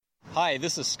Hi,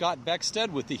 this is Scott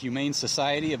Beckstead with the Humane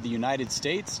Society of the United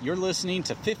States. You're listening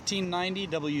to 1590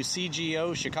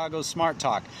 WCGO Chicago Smart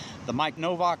Talk. The Mike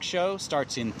Novak Show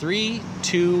starts in 3,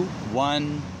 2,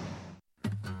 1.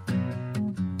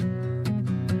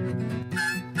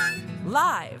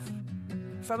 Live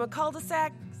from a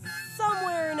cul-de-sac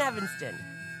somewhere in Evanston,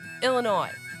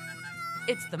 Illinois.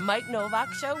 It's the Mike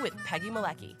Novak Show with Peggy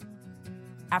Malecki.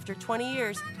 After 20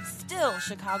 years, still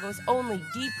Chicago's only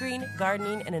deep green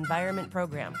gardening and environment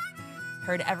program.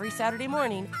 Heard every Saturday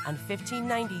morning on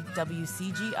 1590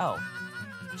 WCGO.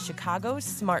 Chicago's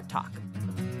Smart Talk.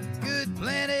 Good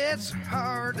planets are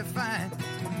hard to find.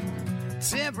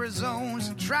 Temperate zones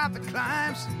and tropic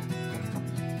climes.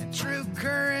 And true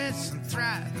currents and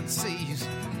thriving seas.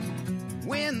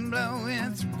 Wind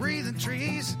blowing through breathing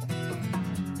trees.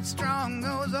 Strong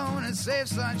ozone and safe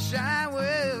sunshine.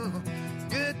 Well,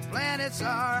 good planets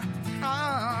are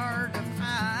hard to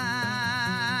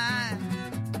find.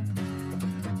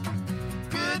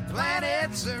 Good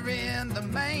planets are in the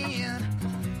man.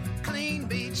 Clean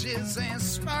beaches and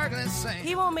sparkling sand.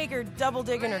 He won't make her double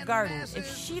dig in her garden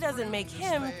if she doesn't make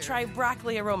him try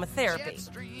broccoli aromatherapy.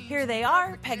 Here they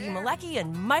are, Peggy Malecki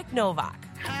and Mike Novak.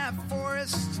 High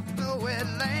forests, no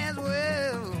wetlands.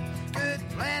 Well, good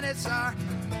planets are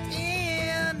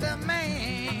in the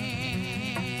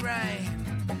man. Right.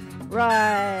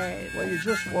 Right. Well, you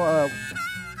just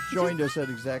joined us at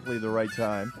exactly the right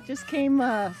time. Just came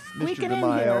Mr. squeaking in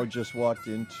DiMaio here. just walked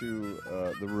into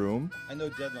the room. I know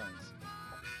deadlines.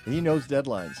 He knows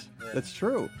deadlines. Yeah. That's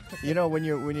true. You know, when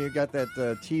you got that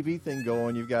TV thing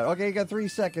going, you got 3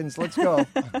 seconds. Let's go.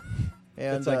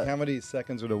 And It's like how many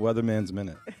seconds are the weatherman's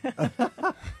minute?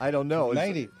 I don't know.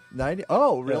 90. 90?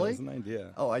 Oh, really? Yeah, it's 90, yeah.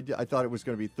 Oh, I thought it was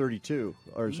going to be 32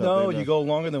 or something. No, you go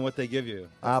longer than what they give you.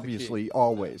 That's Obviously,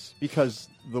 always. Because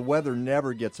the weather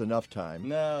never gets enough the key. time.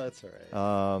 No, that's all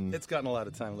right. It's gotten a lot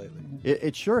of time lately.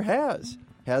 It sure has,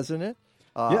 hasn't it?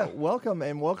 Yeah. Welcome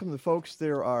the folks.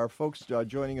 There are folks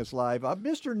joining us live.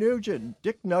 Mr. Nugent,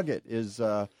 Dick Nugget is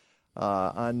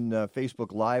on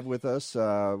Facebook Live with us.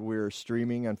 We're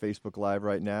streaming on Facebook Live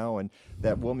right now, and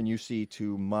that woman you see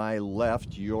to my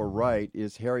left, your right,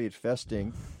 is Harriet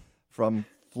Festing from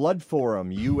Flood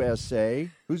Forum USA.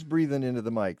 Who's breathing into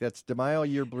the mic? That's DiMaio.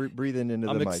 You're breathing into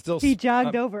the mic. He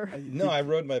jogged over. No, I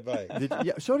rode my bike.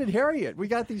 So did Harriet. We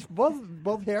got these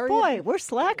both Harriet. Boy, we're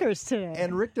slackers today.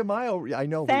 And Rick DiMaio. I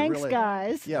know. Thanks, really,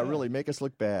 guys. Yeah, really make us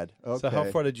look bad. Okay. So how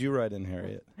far did you ride in,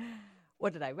 Harriet?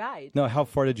 What did I ride? No, how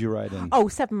far did you ride in? Oh,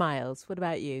 7 miles. What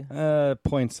about you?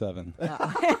 0.7.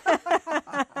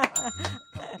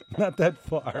 Not that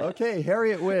far. Okay,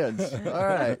 Harriet wins. All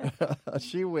right.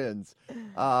 She wins.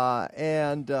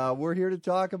 And we're here to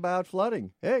talk about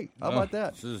flooding. Hey, how about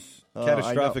that? This is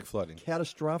catastrophic I know. flooding.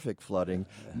 Catastrophic flooding,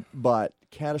 but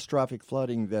catastrophic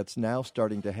flooding that's now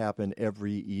starting to happen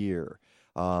every year.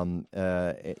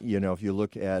 If you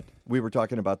look at, we were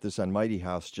talking about this on Mighty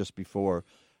House just before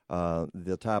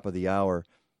the top of the hour,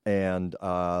 and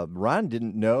Ron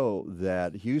didn't know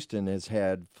that Houston has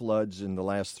had floods in the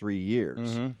last 3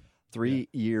 years. Mm-hmm. 3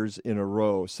 years in a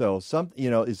row. So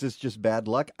is this just bad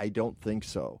luck? I don't think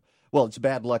so. Well, it's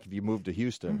bad luck if you move to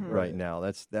Houston right now.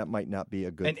 That might not be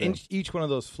a good thing. And each one of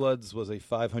those floods was a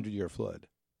 500-year flood.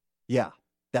 Yeah,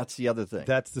 that's the other thing.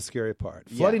 That's the scary part.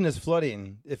 Yeah. Flooding is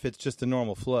flooding if it's just a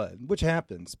normal flood, which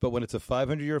happens. But when it's a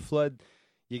 500-year flood,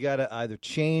 you got to either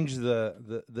change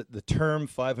the term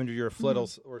 500-year flood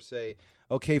or say,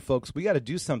 okay, folks, we got to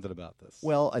do something about this.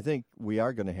 Well, I think we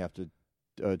are going to have to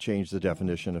change the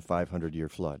definition of 500-year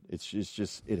flood. It's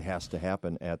just it has to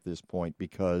happen at this point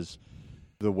because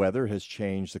the weather has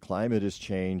changed, the climate has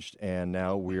changed, and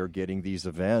now we are getting these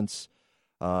events,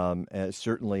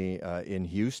 certainly in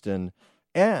Houston.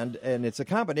 And it's a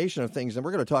combination of things, and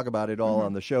we're going to talk about it all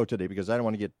on the show today because I don't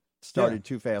want to get started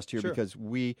too fast here because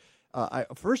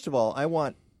first of all, I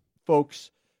want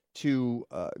folks to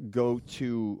go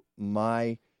to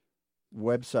my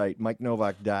website,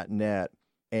 mikenovak.net,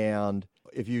 and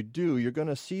if you do, you're going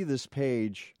to see this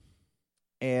page,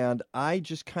 and I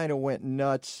just kind of went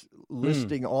nuts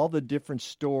listing all the different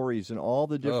stories and all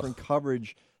the different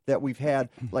coverage that we've had.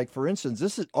 Like, for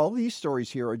instance, all these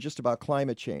stories here are just about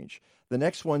climate change. The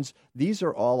next ones, these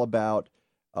are all about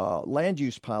land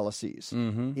use policies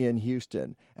in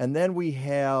Houston. And then we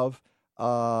have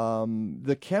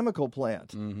the chemical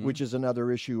plant, which is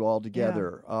another issue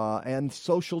altogether, and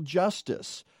social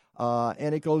justice.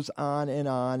 And it goes on and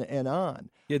on and on.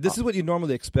 Yeah, this is what you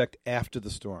normally expect after the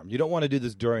storm. You don't want to do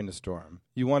this during the storm.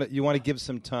 You want to give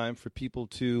some time for people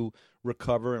to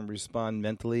recover and respond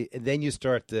mentally, and then you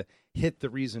start to hit the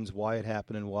reasons why it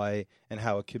happened and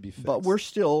how it could be fixed. But we're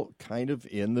still kind of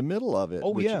in the middle of it.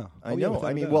 Oh, yeah. I know.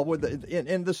 I mean, well,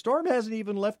 and the storm hasn't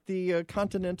even left the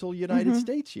continental United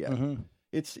States yet. Mm-hmm.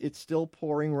 It's still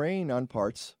pouring rain on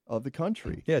parts of the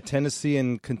country. Yeah, Tennessee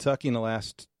and Kentucky in the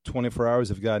last 24 hours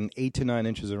have gotten 8 to 9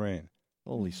 inches of rain.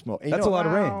 Holy smoke. That's a lot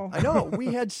of rain. I know. We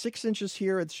had 6 inches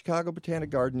here at the Chicago Botanic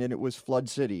Garden, and it was flood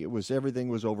city. Everything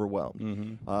was overwhelmed.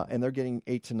 Mm-hmm. And they're getting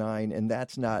 8 to 9, and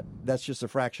that's just a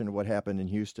fraction of what happened in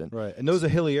Houston. Right. And those are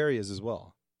hilly areas as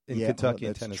well in Kentucky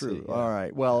and Tennessee. True. Yeah. All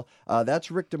right. Well, that's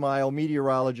Rick DiMaio,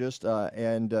 meteorologist,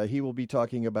 and he will be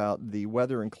talking about the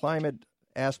weather and climate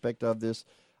aspect of this.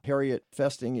 Harriet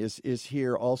Festing is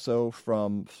here also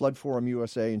from Flood Forum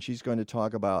USA, and she's going to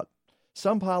talk about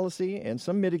some policy and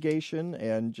some mitigation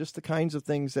and just the kinds of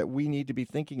things that we need to be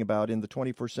thinking about in the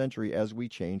 21st century as we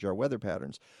change our weather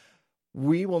patterns.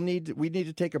 We need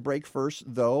to take a break first,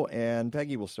 though, and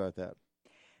Peggy will start that.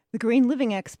 The Green Living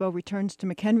Expo returns to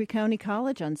McHenry County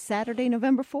College on Saturday,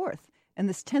 November 4th, and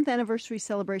this 10th anniversary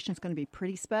celebration is going to be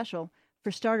pretty special.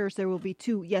 For starters, there will be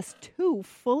two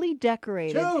fully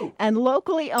decorated and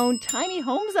locally owned tiny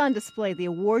homes on display, the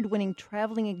award-winning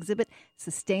traveling exhibit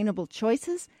Sustainable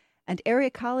Choices, and area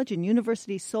college and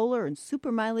university solar and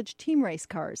super mileage team race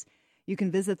cars. You can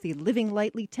visit the Living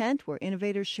Lightly tent, where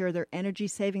innovators share their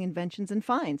energy-saving inventions and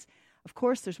finds. Of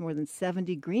course, there's more than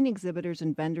 70 green exhibitors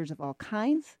and vendors of all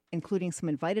kinds, including some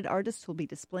invited artists who will be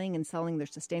displaying and selling their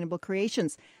sustainable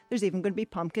creations. There's even going to be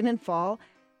pumpkin and fall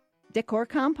decor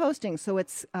composting. So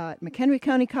it's McHenry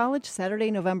County College, Saturday,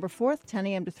 November 4th, 10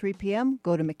 a.m. to 3 p.m.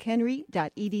 Go to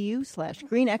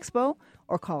mchenry.edu/greenexpo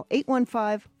or call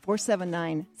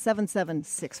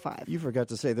 815-479-7765. You forgot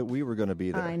to say that we were going to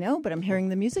be there. I know, but I'm hearing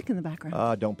the music in the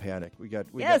background. Don't panic.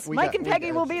 Mike and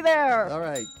Peggy will be there. All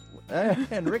right.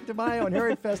 And Rick DiMaio and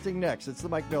Harriet Festing next. It's the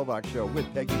Mike Novak Show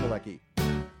with Peggy Malecki.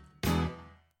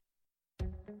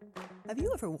 Have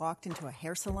you ever walked into a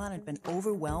hair salon and been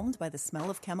overwhelmed by the smell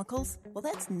of chemicals? Well,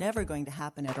 that's never going to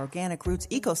happen at Organic Roots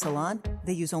Eco Salon.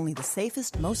 They use only the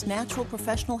safest, most natural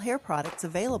professional hair products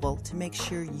available to make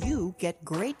sure you get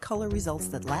great color results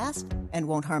that last and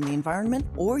won't harm the environment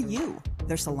or you.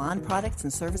 Their salon products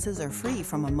and services are free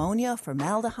from ammonia,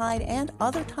 formaldehyde, and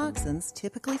other toxins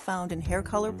typically found in hair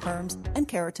color perms and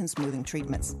keratin smoothing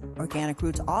treatments. Organic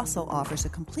Roots also offers a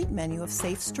complete menu of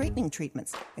safe straightening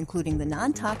treatments, including the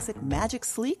non-toxic Magic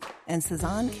Sleek and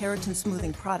Cezanne keratin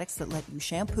smoothing products that let you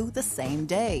shampoo the same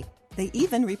day. They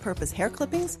even repurpose hair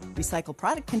clippings, recycle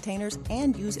product containers,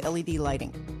 and use LED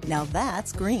lighting. Now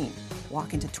that's green.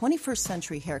 Walk into 21st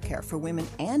century hair care for women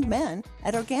and men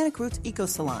at Organic Roots Eco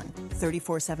Salon,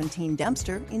 3417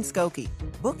 Dempster in Skokie.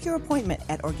 Book your appointment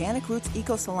at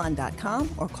organicrootsecosalon.com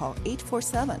or call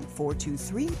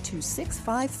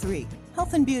 847-423-2653.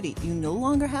 Health and beauty, you no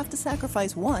longer have to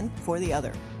sacrifice one for the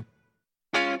other.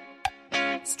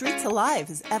 Streets Alive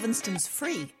is Evanston's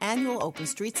free annual Open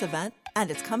Streets event,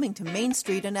 and it's coming to Main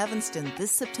Street in Evanston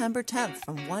this September 10th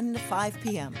from 1 to 5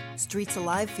 p.m. Streets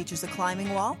Alive features a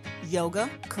climbing wall, yoga,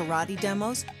 karate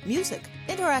demos, music,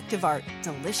 interactive art,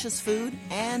 delicious food,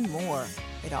 and more.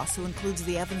 It also includes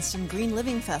the Evanston Green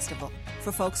Living Festival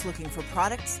for folks looking for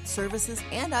products, services,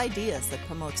 and ideas that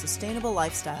promote sustainable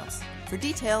lifestyles. For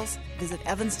details, visit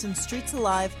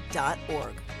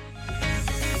evanstonstreetsalive.org.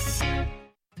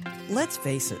 Let's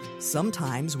face it,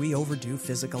 sometimes we overdo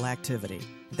physical activity.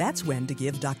 That's when to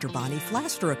give Dr. Bonnie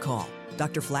Flaster a call.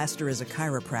 Dr. Flaster is a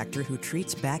chiropractor who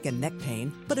treats back and neck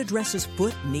pain, but addresses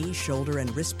foot, knee, shoulder,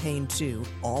 and wrist pain too,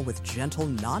 all with gentle,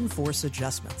 non-force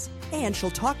adjustments. And she'll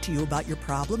talk to you about your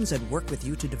problems and work with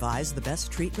you to devise the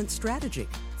best treatment strategy.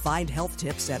 Find health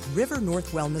tips at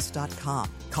rivernorthwellness.com.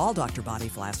 Call Dr. Bonnie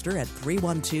Flaster at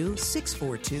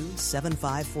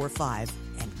 312-642-7545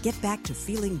 and get back to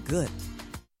feeling good.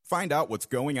 Find out what's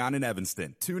going on in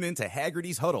Evanston. Tune in to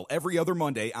Haggerty's Huddle every other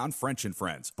Monday on French and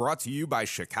Friends. Brought to you by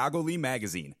Chicago Lee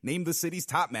Magazine. Named the city's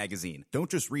top magazine. Don't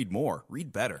just read more,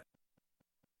 read better.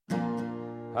 How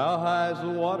high's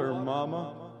the water,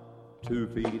 Mama? 2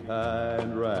 feet high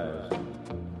and rising.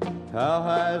 How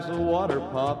high's the water,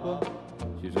 Papa?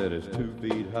 She said it's 2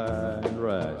 feet high and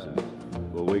rising.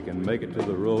 Well, we can make it to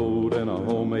the road in a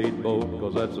homemade boat,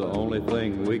 'cause that's the only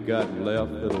thing we got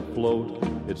left that'll float.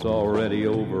 It's already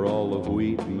over all the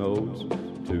wheat and oats,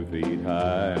 2 feet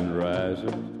high and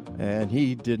rising. And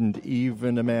he didn't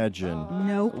even imagine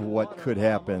what could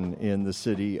happen in the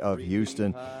city of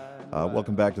Houston.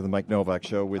 Welcome back to the Mike Novak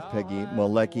Show with Peggy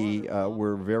Malecki.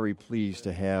 We're very pleased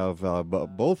to have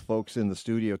both folks in the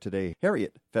studio today.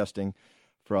 Harriet Festing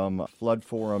from Flood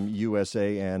Forum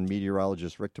USA and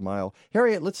meteorologist Rick DiMaio.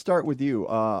 Harriet, let's start with you.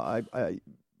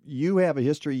 you have a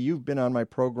history. You've been on my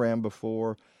program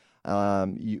before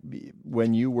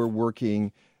when you were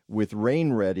working with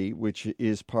Rain Ready, which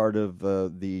is part of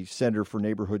the Center for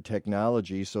Neighborhood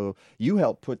Technology. So you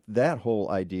helped put that whole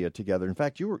idea together. In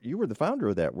fact, you were the founder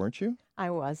of that, weren't you? I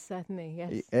was, certainly,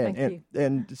 yes. And, Thank you.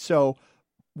 And so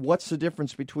what's the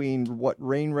difference between what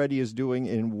Rain Ready is doing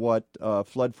and what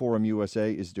Flood Forum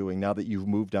USA is doing now that you've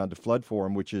moved on to Flood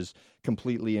Forum, which is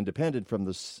completely independent from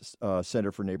the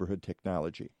Center for Neighborhood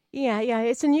Technology? Yeah,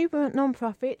 it's a new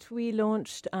nonprofit. We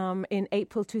launched in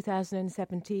April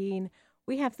 2017.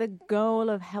 We have the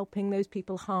goal of helping those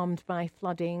people harmed by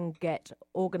flooding get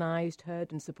organized,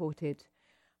 heard, and supported.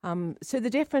 So the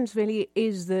difference really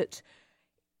is that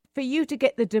for you to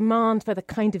get the demand for the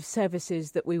kind of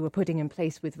services that we were putting in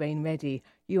place with Rain Ready,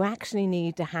 you actually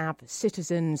need to have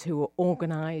citizens who are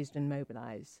organized and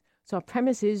mobilized. So our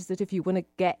premise is that if you want to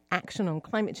get action on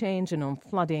climate change and on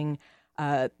flooding,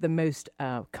 the most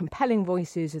compelling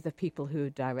voices are the people who are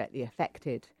directly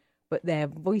affected. But their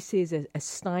voices are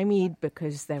stymied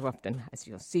because they're often, as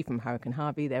you'll see from Hurricane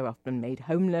Harvey, they're often made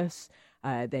homeless.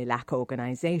 They lack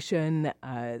organization.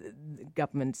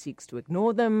 Government seeks to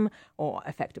ignore them or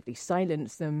effectively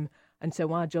silence them. And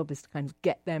so our job is to kind of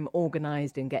get them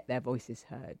organized and get their voices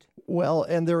heard. Well,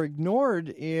 and they're ignored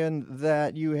in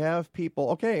that you have people,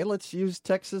 okay, let's use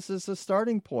Texas as a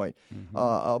starting point. Mm-hmm.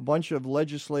 A bunch of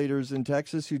legislators in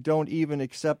Texas who don't even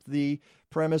accept the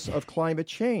premise of climate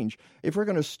change. If we're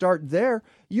going to start there,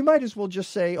 you might as well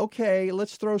just say, okay,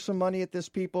 let's throw some money at this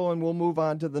people and we'll move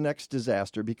on to the next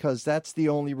disaster, because that's the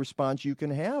only response you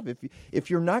can have. If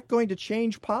you're not going to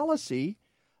change policy,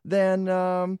 then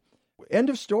end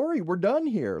of story. We're done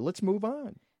here. Let's move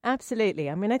on. Absolutely.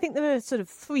 I mean, I think there are sort of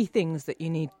three things that you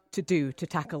need to do to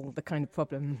tackle the kind of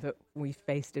problem that we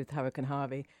faced with Hurricane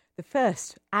Harvey. The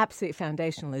first, absolutely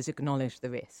foundational, is acknowledge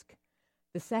the risk.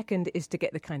 The second is to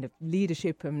get the kind of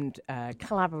leadership and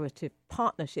collaborative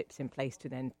partnerships in place to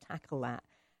then tackle that.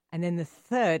 And then the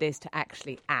third is to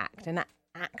actually act. And that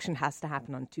action has to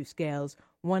happen on two scales.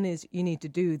 One is you need to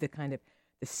do the kind of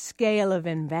the scale of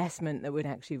investment that would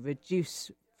actually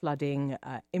reduce flooding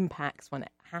impacts when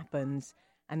it happens.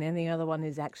 And then the other one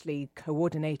is actually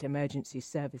coordinate emergency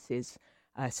services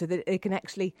so that it can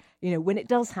actually, when it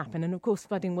does happen, and of course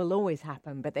flooding will always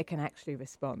happen, but they can actually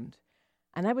respond.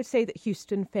 And I would say that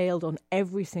Houston failed on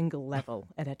every single level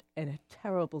at a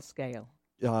terrible scale.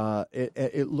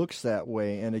 It looks that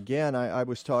way. And again, I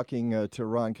was talking to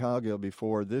Ron Cowgill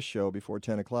before this show, before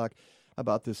 10 o'clock,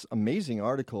 about this amazing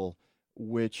article,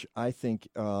 which I think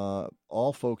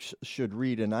all folks should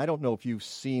read. And I don't know if you've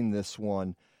seen this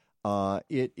one.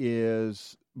 It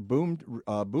is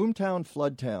Boomtown,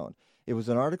 Flood Town. It was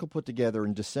an article put together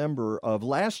in December of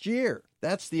last year.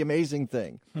 That's the amazing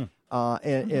thing.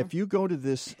 And if you go to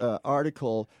this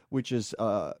article, which is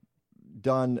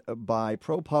done by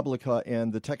ProPublica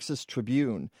and the Texas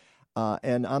Tribune,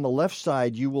 and on the left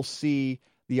side, you will see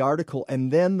the article,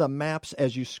 and then the maps.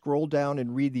 As you scroll down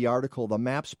and read the article, the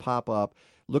maps pop up.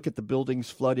 Look at the buildings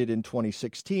flooded in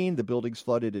 2016, the buildings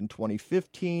flooded in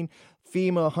 2015,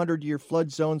 FEMA 100-year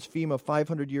flood zones, FEMA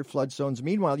 500-year flood zones.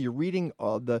 Meanwhile, you're reading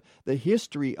the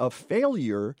history of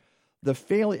failure,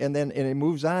 and it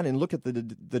moves on, and look at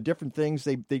the different things.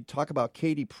 They talk about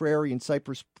Katy Prairie and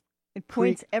Cypress It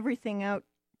points everything out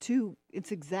to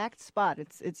its exact spot.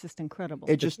 It's just incredible.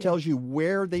 It just tells you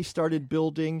where they started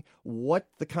building, what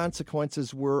the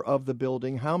consequences were of the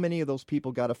building, how many of those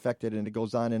people got affected, and it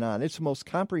goes on and on. It's the most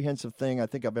comprehensive thing I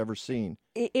think I've ever seen.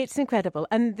 It's incredible.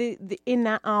 And in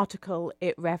that article,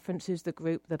 it references the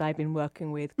group that I've been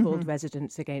working with called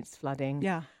Residents Against Flooding.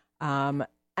 Yeah.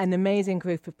 An amazing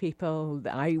group of people.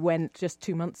 I went just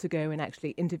 2 months ago and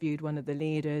actually interviewed one of the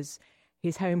leaders.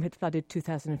 His home had flooded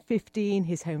 2015.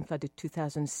 His home flooded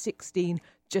 2016,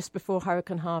 just before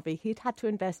Hurricane Harvey. He'd had to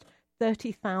invest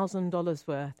 $30,000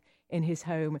 worth in his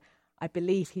home. I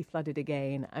believe he flooded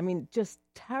again. I mean, just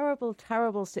terrible,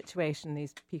 terrible situation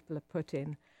these people are put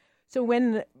in.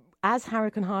 So as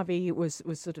Hurricane Harvey was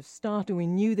sort of starting, we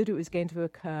knew that it was going to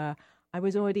occur. I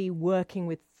was already working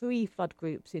with 3 flood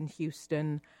groups in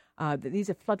Houston. These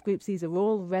are flood groups. These are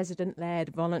all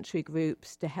resident-led voluntary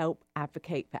groups to help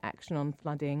advocate for action on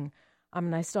flooding.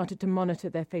 And I started to monitor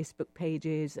their Facebook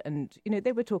pages, and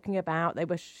they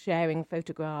were sharing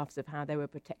photographs of how they were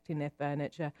protecting their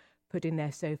furniture, putting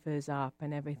their sofas up,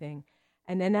 and everything.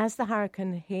 And then as the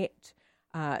hurricane hit,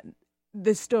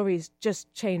 the stories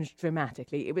just changed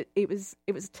dramatically. It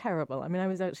was terrible. I mean, I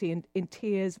was actually in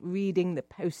tears reading the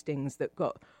postings that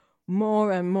got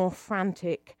more and more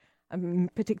frantic.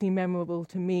 Particularly memorable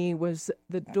to me was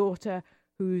the daughter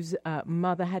whose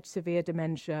mother had severe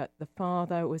dementia. The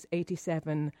father was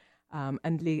 87.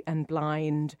 and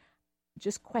blind,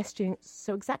 just questioning,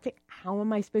 so exactly how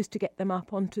am I supposed to get them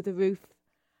up onto the roof?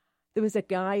 There was a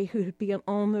guy who had been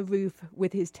on the roof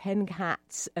with his 10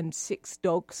 cats and 6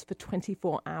 dogs for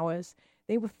 24 hours.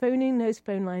 They were phoning those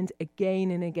phone lines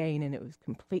again and again, and it was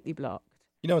completely blocked.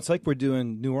 You know, it's like we're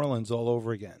doing New Orleans all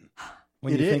over again.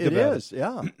 When you think it about is,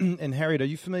 yeah. And Harriet, are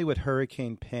you familiar with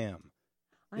Hurricane Pam?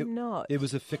 I'm not. It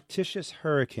was a fictitious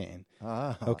hurricane.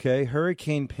 Ah. Okay,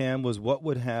 Hurricane Pam was what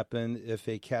would happen if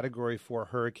a Category 4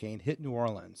 hurricane hit New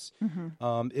Orleans.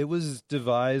 It was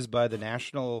devised by the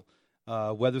National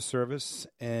Weather Service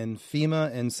and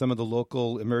FEMA and some of the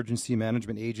local emergency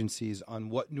management agencies on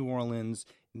what New Orleans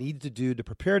needed to do to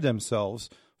prepare themselves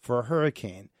for a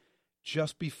hurricane.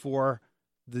 Just before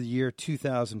the year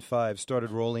 2005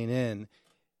 started rolling in,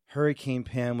 Hurricane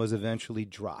Pam was eventually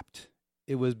dropped.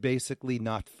 It was basically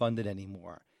not funded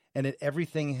anymore. And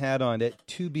everything had on it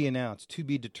to be announced, to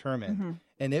be determined.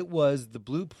 And it was the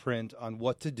blueprint on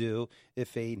what to do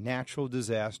if a natural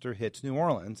disaster hits New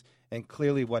Orleans. And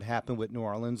clearly what happened with New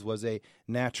Orleans was a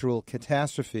natural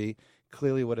catastrophe.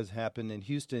 Clearly what has happened in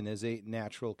Houston is a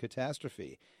natural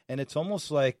catastrophe. And it's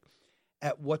almost like,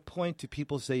 at what point do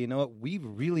people say, you know what, we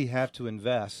really have to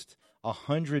invest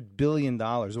 $100 billion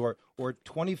or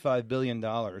 $25 billion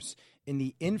in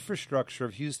the infrastructure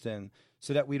of Houston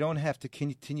so that we don't have to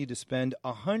continue to spend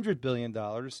 $100 billion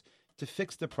to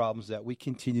fix the problems that we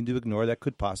continue to ignore that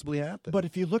could possibly happen. But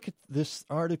if you look at this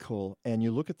article and you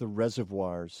look at the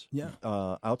reservoirs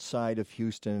outside of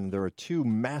Houston, there are 2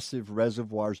 massive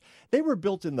reservoirs. They were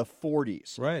built in the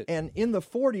 40s. Right. And in the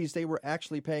 40s, they were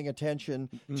actually paying attention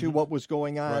to what was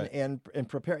going on and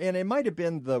prepare. And it might have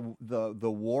been the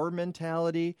war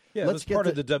mentality. Yeah, that's part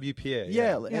of the WPA.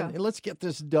 Yeah, and let's get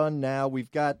this done now.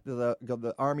 We've got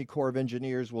the Army Corps of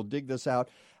Engineers. We'll dig this out.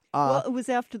 Well, it was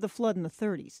after the flood in the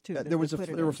 30s, too. There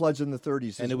were floods in the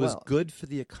 30s and as it was well. good for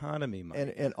the economy,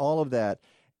 Mike. And all of that.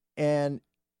 And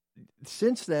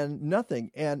since then,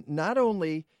 nothing. And not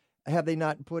only have they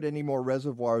not put any more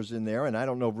reservoirs in there, and I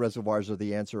don't know if reservoirs are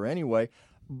the answer anyway,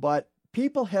 but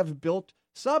people have built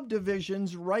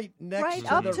subdivisions right next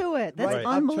to it. That's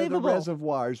unbelievable. Up to the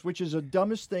reservoirs, which is the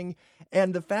dumbest thing.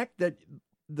 And the fact that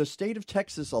the state of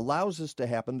Texas allows this to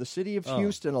happen. The city of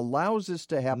Houston allows this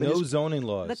to happen. No zoning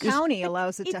laws. The county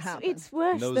allows it to happen. It's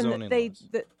worse than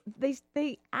that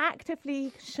they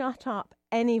actively shut up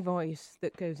any voice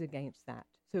that goes against that.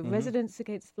 So residents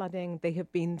against flooding, they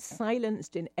have been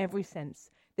silenced in every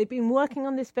sense. They've been working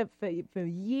on this for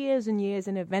years and years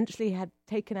and eventually had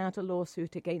taken out a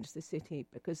lawsuit against the city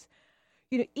because,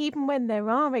 you know, even when there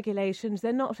are regulations,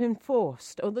 they're not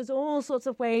enforced, or there's all sorts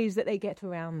of ways that they get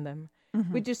around them.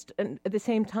 We just, at the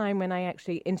same time, when I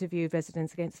actually interviewed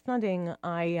Residents Against Flooding,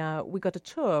 we got a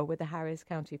tour with the Harris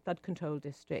County Flood Control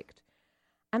District.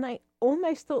 And I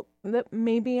almost thought that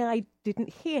maybe I didn't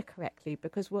hear correctly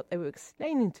because what they were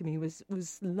explaining to me was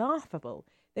laughable.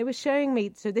 They were showing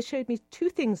me, so they showed me 2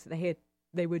 things that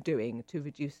they were doing to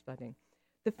reduce flooding.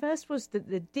 The first was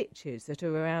the ditches that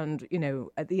are around, you know,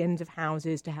 at the ends of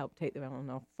houses to help take the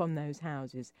runoff from those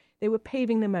houses. They were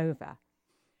paving them over.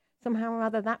 Somehow or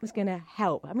other, that was going to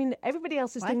help. I mean, everybody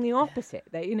else is doing the opposite.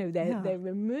 They're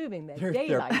removing, they're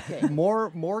daylighting.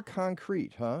 More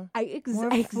concrete, huh?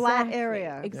 Exactly. Flat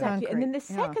area. Exactly. Concrete. And then the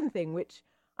second thing, which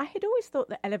I had always thought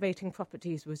that elevating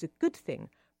properties was a good thing,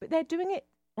 but they're doing it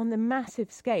on the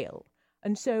massive scale.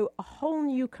 And so a whole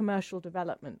new commercial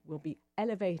development will be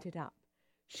elevated up,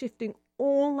 shifting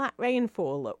all that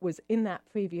rainfall that was in that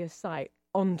previous site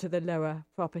onto the lower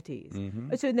properties.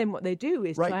 So then what they do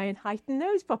is try and heighten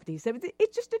those properties. So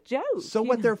it's just a joke. So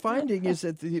what they're finding is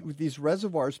that these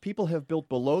reservoirs, people have built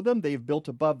below them, they've built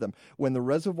above them. When the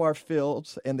reservoir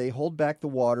fills and they hold back the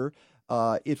water,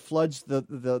 it floods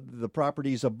the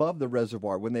properties above the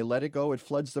reservoir. When they let it go, it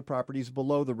floods the properties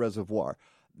below the reservoir.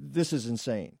 This is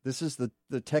insane. This is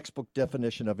the textbook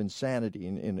definition of insanity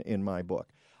in my book.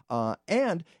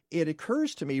 And it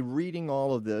occurs to me reading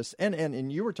all of this,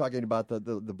 and you were talking about the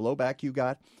blowback you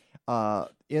got.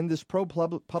 In this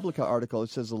ProPublica article, it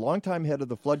says the longtime head of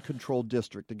the flood control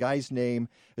district, the guy's name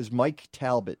is Mike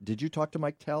Talbot. Did you talk to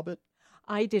Mike Talbot?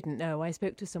 I didn't know. I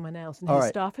spoke to someone else in his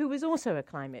staff who was also a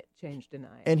climate change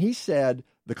denier. And he said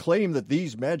the claim that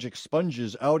these magic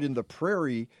sponges out in the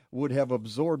prairie would have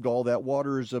absorbed all that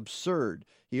water is absurd.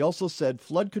 He also said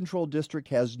flood control district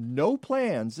has no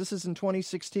plans, this is in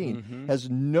 2016, has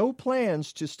no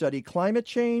plans to study climate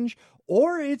change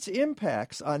or its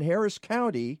impacts on Harris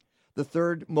County, the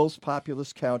 3rd most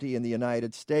populous county in the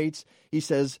United States. He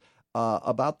says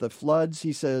about the floods,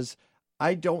 he says,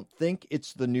 I don't think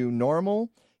it's the new normal.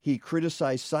 He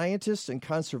criticized scientists and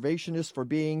conservationists for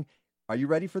being, Are you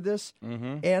ready for this?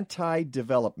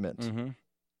 Anti-development.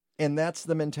 And that's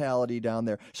the mentality down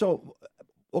there. So,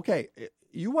 okay,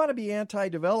 you want to be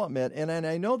anti-development, and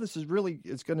I know this is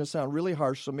it's going to sound really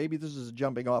harsh, so maybe this is a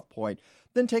jumping off point.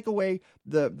 Then take away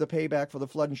the payback for the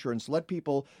flood insurance. Let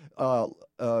people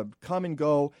come and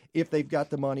go if they've got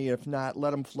the money. If not,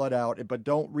 let them flood out, but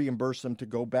don't reimburse them to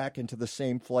go back into the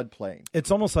same floodplain. It's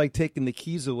almost like taking the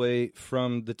keys away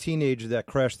from the teenager that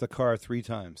crashed the car 3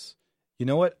 times. You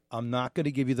know what? I'm not going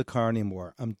to give you the car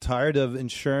anymore. I'm tired of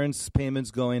insurance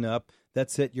payments going up.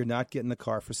 That's it. You're not getting the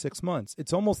car for 6 months.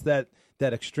 It's almost that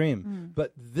extreme.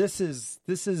 But this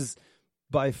is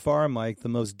by far, Mike, the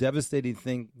most devastating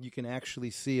thing you can actually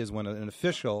see is when an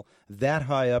official that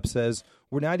high up says,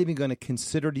 we're not even going to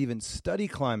consider to even study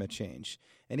climate change.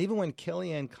 And even when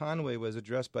Kellyanne Conway was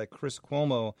addressed by Chris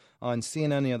Cuomo on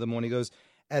CNN the other morning, he goes,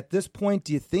 at this point,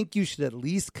 do you think you should at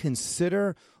least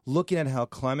consider looking at how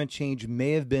climate change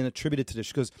may have been attributed to this?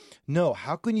 She goes, no,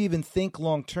 how can you even think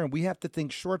long term? We have to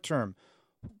think short term.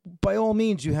 By all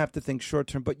means, you have to think short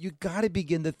term, but you got to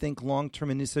begin to think long term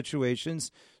in these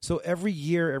situations. So every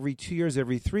year, every 2 years,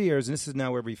 every 3 years, and this is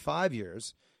now every 5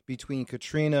 years between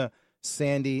Katrina,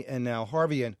 Sandy, and now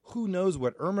Harvey, and who knows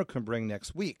what Irma can bring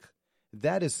next week.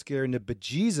 That is scaring the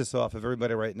bejesus off of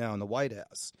everybody right now in the White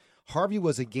House. Harvey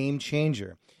was a game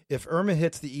changer. If Irma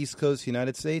hits the East Coast of the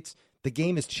United States, the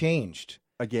game is changed.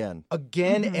 Again,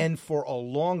 and for a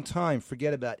long time,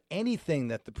 forget about anything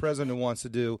that the president wants to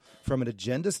do from an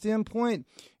agenda standpoint.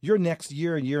 Your next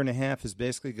year and a half is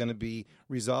basically going to be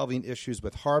resolving issues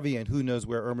with Harvey, and who knows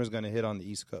where Irma's going to hit on the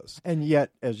East Coast. And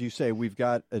yet, as you say, we've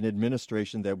got an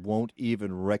administration that won't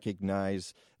even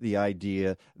recognize the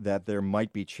idea that there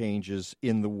might be changes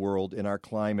in the world, in our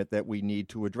climate, that we need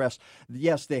to address.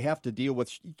 Yes, they have to deal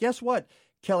with, guess what?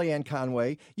 Kellyanne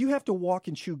Conway, you have to walk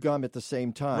and chew gum at the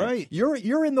same time. Right.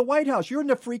 You're in the White House. You're in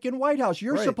the freaking White House.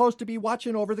 You're right. supposed to be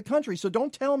watching over the country. So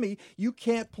don't tell me you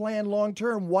can't plan long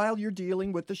term while you're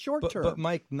dealing with the short term. But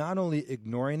Mike, not only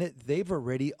ignoring it, they've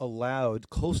already allowed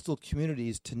coastal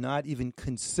communities to not even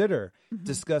consider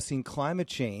discussing climate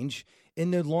change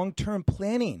in their long-term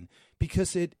planning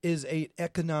because it is an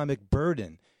economic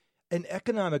burden. An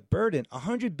economic burden.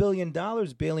 $100 billion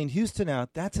bailing Houston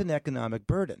out, that's an economic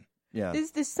burden. Yeah.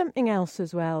 There's something else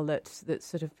as well that's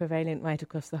sort of prevalent right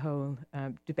across the whole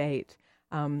debate.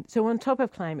 So on top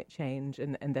of climate change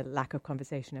and the lack of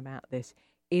conversation about this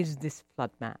is this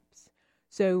flood maps.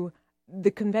 So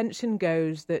the convention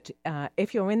goes that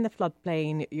if you're in the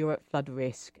floodplain, you're at flood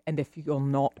risk, and if you're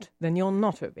not, then you're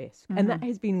not at risk. And that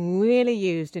has been really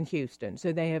used in Houston.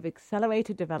 So they have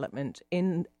accelerated development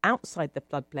outside the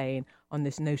floodplain on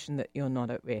this notion that you're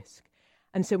not at risk.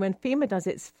 And so when FEMA does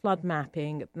its flood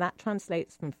mapping, that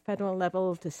translates from federal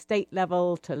level to state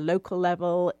level to local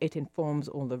level. It informs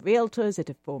all the realtors. It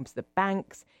informs the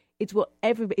banks. It's what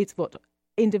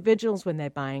individuals, when they're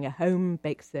buying a home,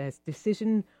 makes their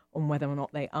decision on whether or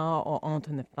not they are or aren't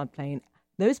in the floodplain.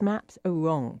 Those maps are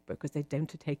wrong because they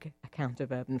don't take account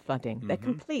of urban flooding. They're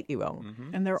completely wrong.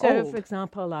 And they're old. So, for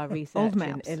example, our research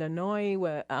in Illinois,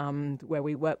 where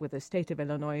we work with the state of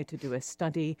Illinois to do a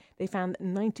study, they found that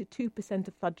 92%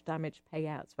 of flood damage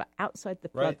payouts were outside the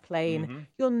floodplain.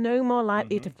 You're no more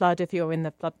likely to flood if you're in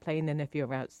the floodplain than if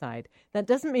you're outside. That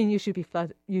doesn't mean you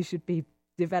should be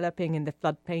developing in the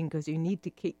floodplain because you need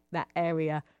to keep that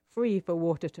area free for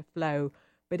water to flow.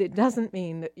 But it doesn't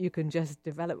mean that you can just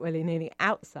develop willy-nilly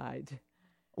outside.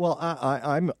 Well,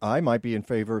 I might be in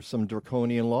favor of some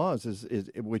draconian laws,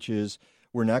 which is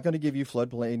we're not going to give you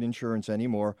floodplain insurance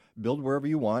anymore. Build wherever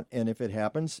you want, and if it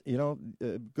happens,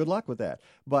 good luck with that.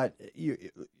 But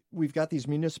we've got these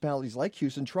municipalities like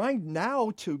Houston trying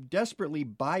now to desperately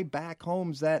buy back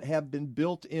homes that have been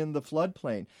built in the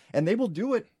floodplain, and they will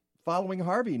do it following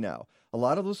Harvey now. A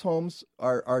lot of those homes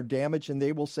are damaged, and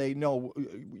they will say, "No,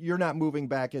 you're not moving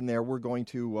back in there. We're going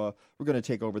to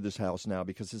take over this house now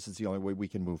because this is the only way we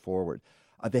can move forward."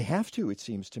 They have to. It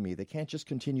seems to me they can't just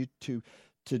continue to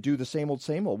do the same old,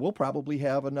 same old. We'll probably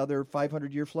have another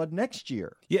 500-year flood next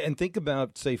year. Yeah, and think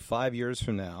about, say, 5 years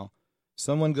from now,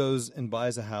 someone goes and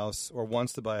buys a house or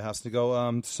wants to buy a house. And they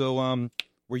go,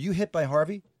 were you hit by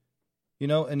Harvey?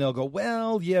 And they'll go,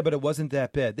 well, yeah, but it wasn't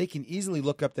that bad. They can easily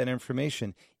look up that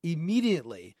information.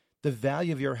 Immediately, the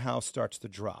value of your house starts to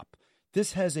drop.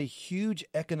 This has a huge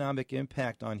economic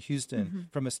impact on Houston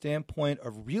from a standpoint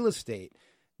of real estate.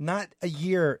 Not a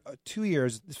year, 2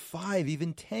 years, 5,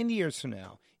 even 10 years from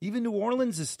now. Even New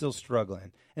Orleans is still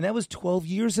struggling. And that was 12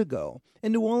 years ago.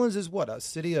 And New Orleans is what, a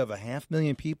city of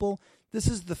 500,000 people? This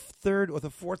is the third or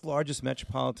the fourth largest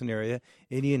metropolitan area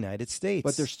in the United States.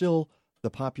 But there's still the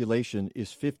population is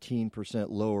 15%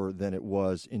 lower than it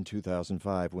was in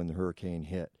 2005 when the hurricane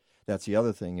hit. That's the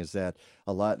other thing, is that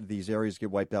a lot of these areas get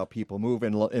wiped out, people move,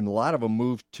 and a lot of them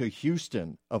move to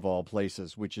Houston, of all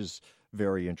places, which is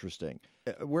very interesting.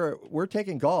 We're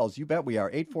taking calls. You bet we are.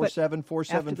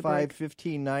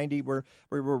 847-475-1590.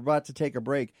 We're about to take a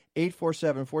break.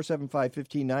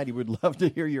 847-475-1590. We'd love to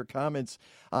hear your comments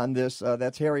on this.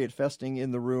 That's Harriet Festing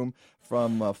in the room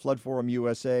from Flood Forum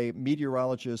USA.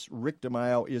 Meteorologist Rick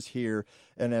DiMaio is here.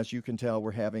 And as you can tell, we're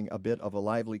having a bit of a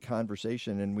lively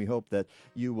conversation, and we hope that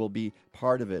you will be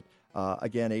part of it.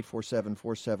 Again,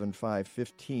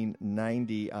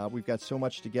 847-475-1590. We've got so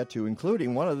much to get to,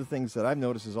 including one of the things that I've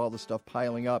noticed is all the stuff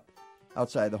piling up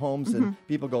outside the homes, and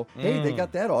people go, hey, they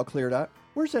got that all cleared out.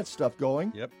 Where's that stuff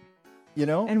going? Yep. You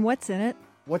know? And what's in it?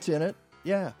 What's in it?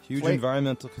 Yeah. Huge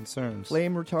environmental concerns.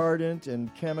 Flame retardant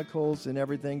and chemicals and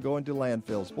everything going to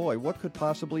landfills. Boy, what could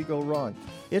possibly go wrong?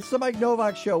 It's the Mike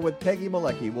Novak Show with Peggy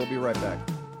Malecki. We'll be right back.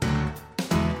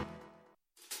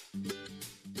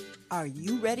 Are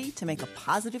you ready to make a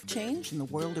positive change in the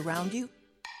world around you?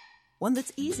 One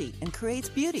that's easy and creates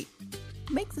beauty.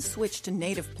 Make the switch to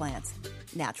native plants,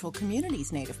 Natural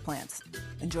Communities native plants.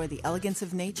 Enjoy the elegance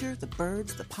of nature, the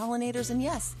birds, the pollinators, and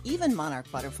yes, even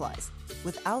monarch butterflies,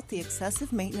 without the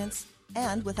excessive maintenance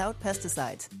and without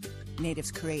pesticides. Natives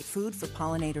create food for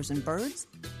pollinators and birds,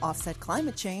 offset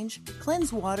climate change,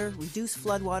 cleanse water, reduce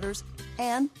floodwaters,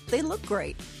 and they look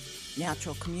great.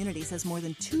 Natural Communities has more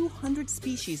than 200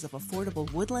 species of affordable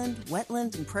woodland,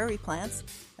 wetland, and prairie plants,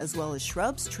 as well as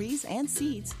shrubs, trees, and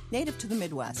seeds native to the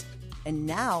Midwest. And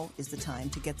now is the time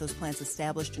to get those plants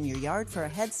established in your yard for a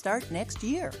head start next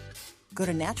year. Go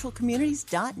to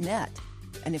naturalcommunities.net.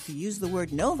 And if you use the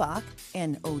word Novak,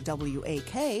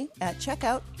 N-O-W-A-K, at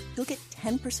checkout, you'll get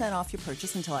 10% off your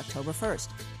purchase until October 1st.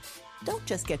 Don't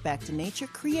just get back to nature,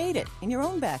 create it in your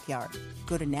own backyard.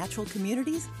 Go to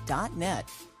naturalcommunities.net.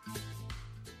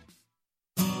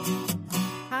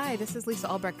 Hi, this is Lisa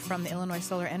Albrecht from the Illinois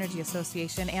Solar Energy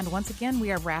Association, and once again,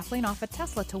 we are raffling off a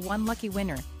Tesla to one lucky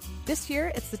winner. This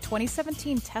year, it's the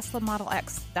 2017 Tesla Model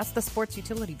X. That's the sports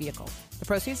utility vehicle. The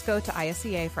proceeds go to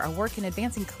ISEA for our work in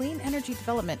advancing clean energy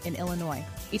development in Illinois.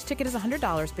 Each ticket is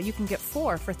 $100, but you can get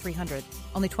 4 for $300.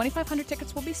 Only 2,500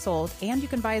 tickets will be sold, and you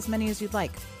can buy as many as you'd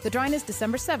like. The drawing is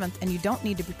December 7th, and you don't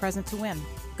need to be present to win.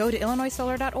 Go to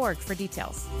illinoissolar.org for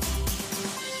details.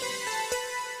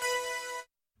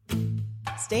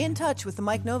 Stay in touch with The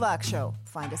Mike Novak Show.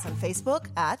 Find us on Facebook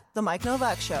at The Mike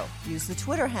Novak Show. Use the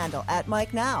Twitter handle at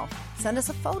Mike Now. Send us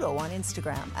a photo on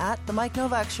Instagram at The Mike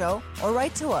Novak Show, or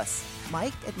write to us,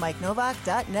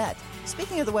 mike@mikenovak.net.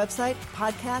 Speaking of the website,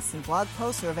 podcasts and blog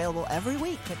posts are available every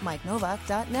week at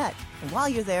mikenovak.net. And while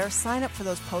you're there, sign up for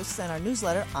those posts and our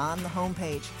newsletter on the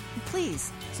homepage. And please,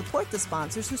 support the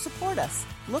sponsors who support us.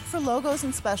 Look for logos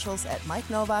and specials at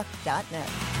mikenovak.net.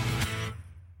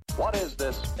 What is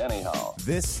this, anyhow?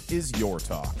 This is Your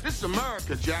Talk. This is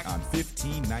America, Jack. On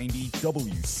 1590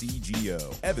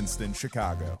 WCGO, Evanston,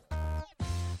 Chicago.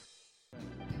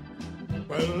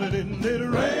 Well, it didn't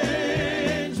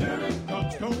rain,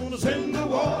 God's gonna send the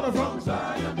water from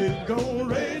Zion. It's gonna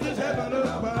raise his heaven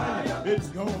up high. It's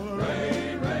gonna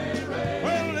rain, rain, rain.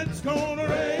 Well, it's gonna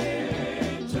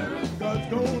rain, God's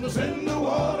gonna send the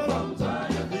water from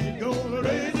Zion. He's gonna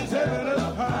raise his heaven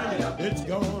up high. It's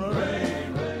gonna rain.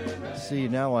 See,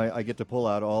 now I get to pull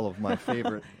out all of my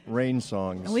favorite rain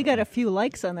songs. And we got a few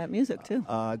likes on that music, too.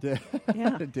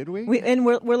 Did we? And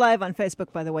we're live on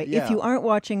Facebook, by the way. Yeah. If you aren't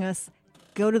watching us,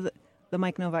 go to the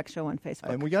Mike Novak Show on Facebook.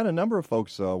 And we got a number of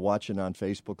folks watching on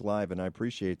Facebook Live, and I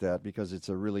appreciate that because it's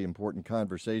a really important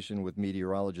conversation with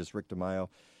meteorologist Rick DiMaio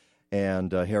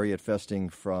and Harriet Festing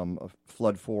from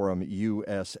Flood Forum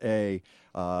USA.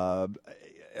 Where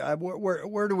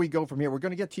do we go from here? We're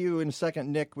going to get to you in a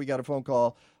second, Nick. We got a phone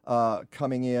call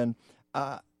coming in.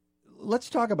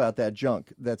 Let's talk about that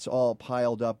junk that's all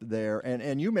piled up there.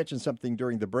 And you mentioned something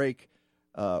during the break,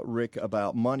 Rick,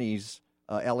 about monies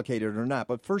allocated or not.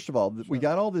 But first of all, we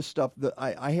got all this stuff that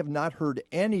I have not heard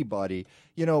anybody,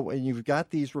 and you've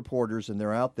got these reporters and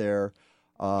they're out there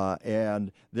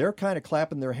and they're kind of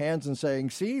clapping their hands and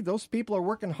saying, see, those people are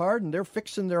working hard and they're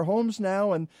fixing their homes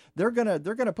now and they're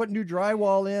gonna put new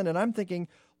drywall in. And I'm thinking,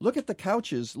 look at the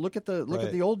couches, look at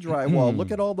the old drywall,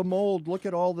 look at all the mold, look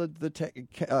at all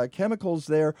the chemicals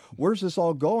there. Where's this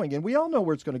all going? And we all know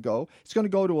where it's going to go. It's going to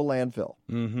go to a landfill.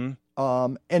 Mm-hmm.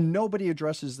 And nobody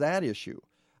addresses that issue.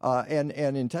 And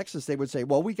in Texas, they would say,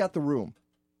 well, we got the room.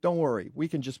 Don't worry,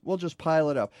 we'll just pile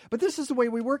it up. But this is the way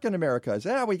we work in America. Is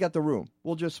we got the room.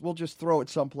 We'll just throw it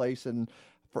someplace and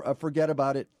forget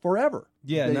about it forever.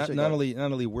 Yeah, not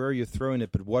only where are you throwing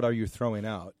it, but what are you throwing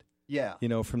out?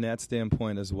 Yeah. From that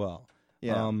standpoint as well.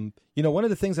 Yeah. One of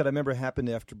the things that I remember happened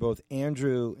after both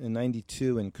Andrew in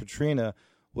 92 and Katrina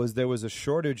was there was a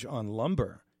shortage on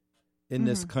lumber in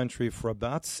this country for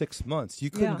about 6 months. You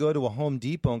couldn't go to a Home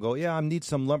Depot and go, I need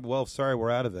some lumber. Well, sorry,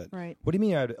 we're out of it. Right. What do you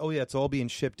mean out of it? Oh, yeah, it's all being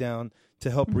shipped down to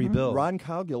help rebuild. Ron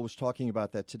Cowgill was talking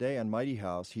about that today on Mighty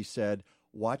House. He said,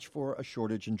 watch for a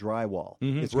shortage in drywall.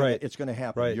 It's going to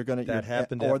happen. Right. You're going to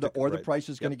happened, or the price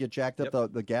is going to get jacked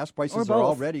up. The gas prices are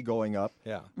already going up.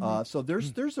 Yeah. So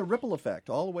there's a ripple effect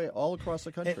all across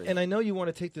the country. And I know you want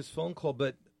to take this phone call,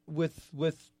 but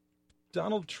with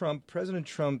Donald Trump, President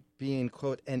Trump being,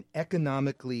 quote, an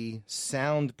economically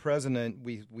sound president,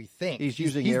 we think. He's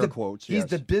using air quotes, He's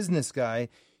the business guy.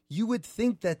 You would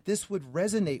think that this would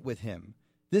resonate with him.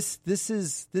 This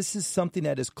is something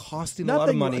that is costing a lot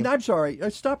of money. I'm sorry.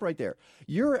 Stop right there.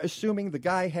 You're assuming the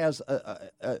guy has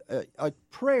a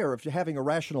prayer of having a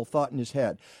rational thought in his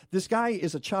head. This guy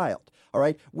is a child. All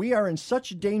right. We are in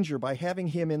such danger by having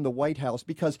him in the White House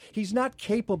because he's not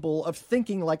capable of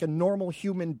thinking like a normal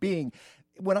human being.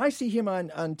 When I see him on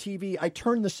TV, I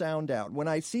turn the sound down. When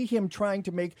I see him trying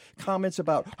to make comments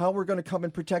about how we're going to come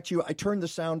and protect you, I turn the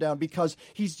sound down because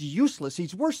he's useless.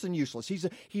 He's worse than useless.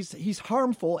 He's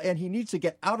harmful, and he needs to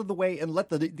get out of the way and let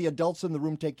the adults in the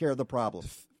room take care of the problem.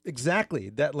 Exactly.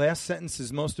 That last sentence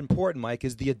is most important, Mike,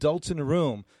 is the adults in the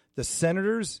room, the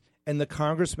senators and the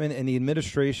congressmen and the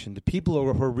administration, the people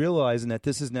who are realizing that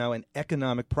this is now an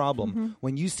economic problem.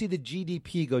 When you see the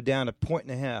GDP go down 1.5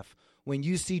 points, when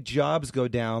you see jobs go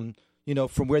down,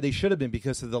 from where they should have been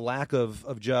because of the lack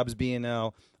of jobs being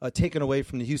now taken away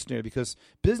from the Houston area, because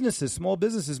small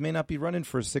businesses may not be running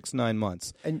for 6-9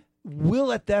 months. And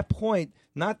will at that point,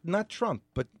 not Trump,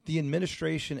 but the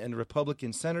administration and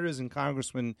Republican senators and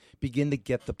congressmen begin to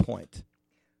get the point?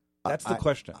 That's the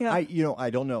question. I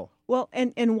don't know. Well,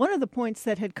 and one of the points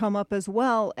that had come up as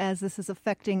well as this is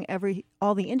affecting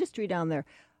all the industry down there,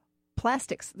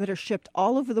 plastics that are shipped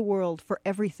all over the world for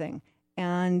everything.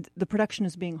 And the production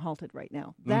is being halted right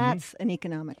now. That's an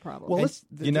economic problem. Well,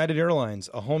 United Airlines,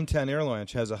 a hometown airline,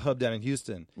 which has a hub down in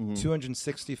Houston,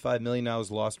 $265 million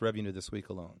lost revenue this week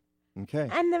alone. Okay.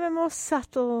 And there are more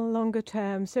subtle, longer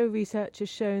term. So research has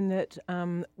shown that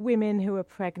women who are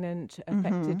pregnant,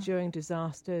 affected during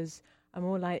disasters, are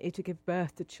more likely to give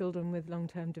birth to children with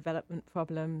long-term development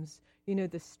problems.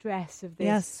 The stress of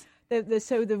this. Yes.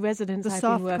 So the residents I've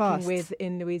been working with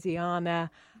in Louisiana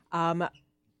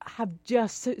have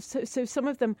just so some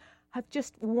of them have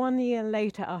just 1 year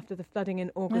later after the flooding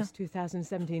in August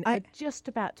 2017 are just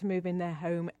about to move in their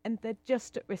home, and they're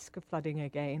just at risk of flooding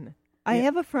again. I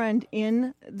have a friend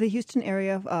in the Houston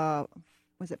area.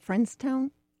 Was it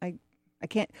Friendstown? I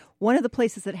can't. One of the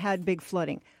places that had big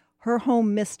flooding. Her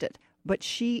home missed it, but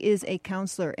she is a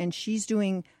counselor, and she's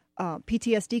doing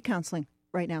PTSD counseling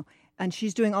right now, and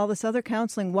she's doing all this other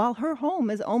counseling while her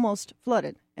home is almost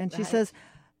flooded. And she says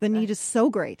the need is so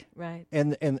great. Right.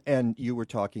 And you were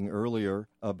talking earlier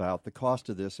about the cost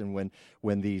of this, and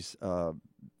when these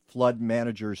flood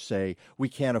managers say we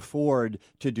can't afford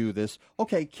to do this.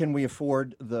 Okay, can we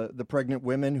afford the pregnant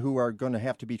women who are going to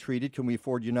have to be treated? Can we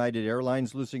afford United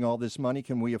Airlines losing all this money?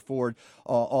 Can we afford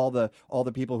all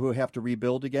the people who have to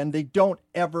rebuild again? They don't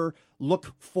ever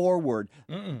look forward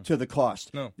to the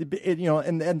cost. No.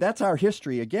 And that's our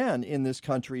history again in this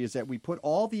country, is that we put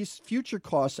all these future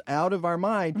costs out of our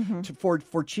mind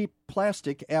for cheap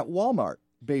plastic at Walmart.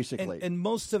 Basically. And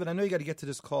most of it, I know you got to get to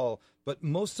this call, but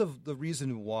most of the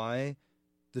reason why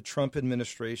the Trump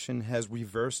administration has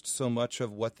reversed so much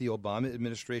of what the Obama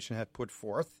administration had put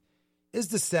forth is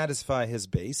to satisfy his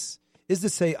base, is to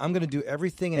say, I'm going to do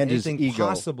everything and anything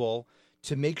possible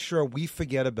to make sure we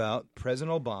forget about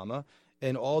President Obama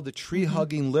and all the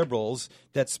tree-hugging liberals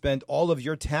that spent all of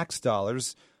your tax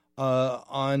dollars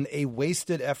on a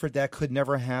wasted effort that could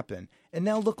never happen. And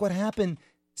now look what happened.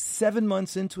 7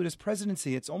 months into his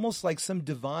presidency, it's almost like some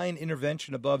divine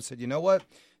intervention above said, you know what?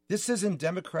 This isn't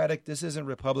Democratic. This isn't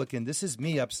Republican. This is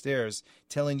me upstairs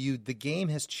telling you the game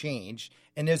has changed,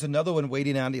 and there's another one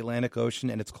waiting out in the Atlantic Ocean,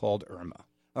 and it's called Irma.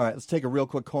 All right, let's take a real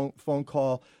quick phone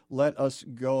call. Let us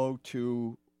go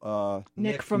to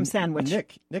Nick from Sandwich.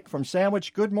 Nick from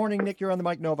Sandwich. Good morning, Nick. You're on the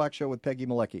Mike Novak Show with Peggy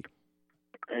Malecki.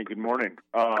 Hey, good morning.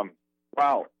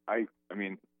 Wow, I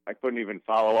mean, I couldn't even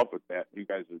follow up with that. You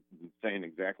guys are saying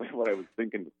exactly what I was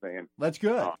thinking of saying. That's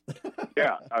good.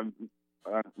 Yeah, I'm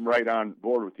right on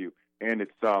board with you. And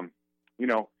it's,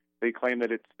 they claim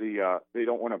that it's they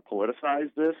don't want to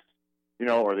politicize this,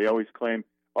 or they always claim,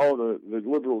 the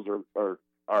liberals are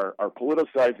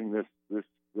politicizing this.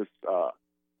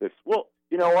 Well,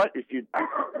 you know what?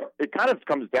 It kind of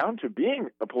comes down to being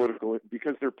a political,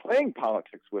 because they're playing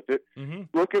politics with it. Mm-hmm.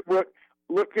 Look at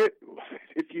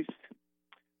if you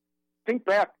think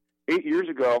back 8 years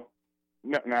ago,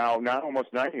 now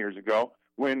almost 9 years ago,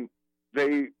 when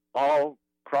they all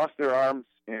crossed their arms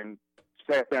and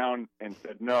sat down and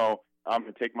said, "No, I'm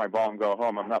going to take my ball and go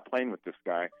home. I'm not playing with this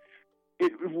guy."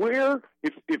 If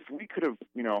we could have,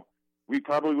 we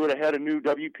probably would have had a new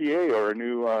WPA or a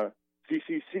new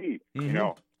CCC.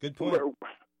 Mm-hmm. Good point. Where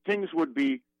things would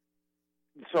be.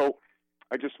 So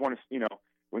I just want to,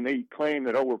 when they claim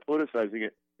that, we're politicizing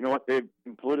it, you know what? They've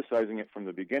been politicizing it from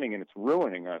the beginning, and it's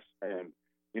ruining us. And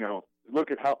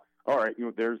look at how. All right,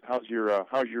 how's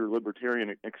your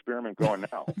libertarian experiment going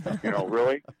now?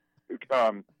 Really,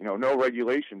 no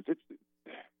regulations.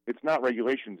 It's not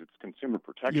regulations. It's consumer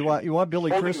protection. You want Billy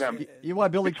Crystal?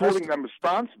 Holding them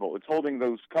responsible. It's holding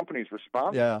those companies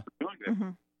responsible for doing this.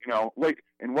 Mm-hmm.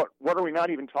 And what are we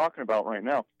not even talking about right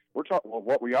now?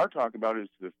 What we are talking about is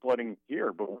the flooding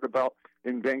here, but what about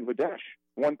in Bangladesh?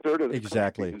 1/3 of the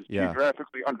country is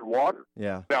geographically underwater.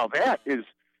 Yeah. Now that is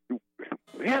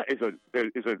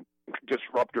a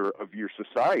disruptor of your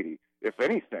society. If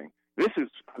anything, this is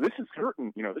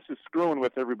hurting. This is screwing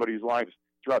with everybody's lives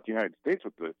throughout the United States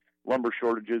with the lumber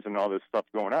shortages and all this stuff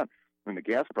going on and the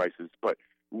gas prices. But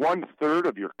 1/3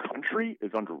 of your country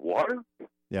is underwater.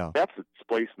 Yeah, that's a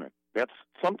displacement. That's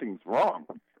something's wrong.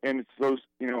 And it's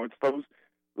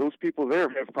those people there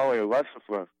have probably less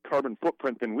of a carbon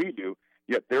footprint than we do.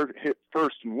 Yet they're hit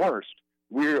first and worst.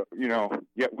 And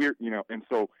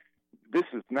so this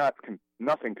is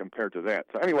nothing compared to that.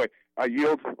 So anyway, I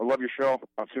yield. I love your show.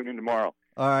 I'll tune in tomorrow.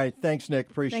 All right. Thanks, Nick.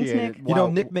 Appreciate it. Wow.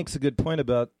 Nick makes a good point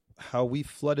about how we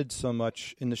flooded so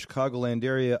much in the Chicagoland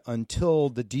area until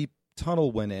the deep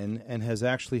tunnel went in and has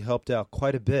actually helped out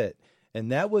quite a bit. And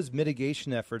that was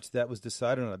mitigation efforts that was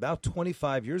decided on about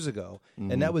 25 years ago.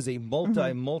 Mm-hmm. And that was a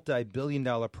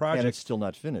multi-billion-dollar project. And it's still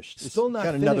not finished. Still not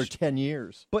got finished. Another 10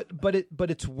 years. But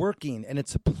it's working, and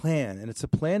it's a plan. And it's a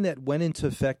plan that went into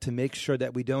effect to make sure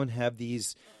that we don't have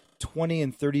these 20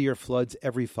 and 30-year floods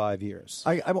every 5 years.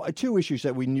 I two issues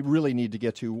that we really need to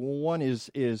get to. One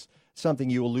is something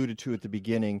you alluded to at the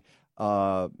beginning,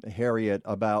 Harriet,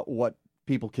 about what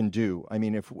people can do. I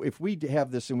mean, if we have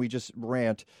this and we just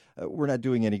rant, we're not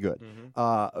doing any good.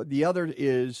 Mm-hmm. The other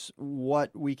is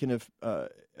what we can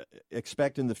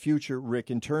expect in the future, Rick,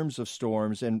 in terms of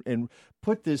storms, and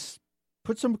put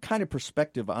some kind of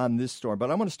perspective on this storm.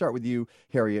 But I want to start with you,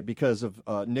 Harriet, because of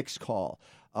Nick's call.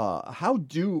 How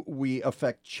do we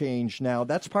affect change now?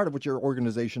 That's part of what your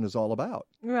organization is all about.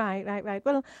 Right.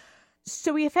 Well,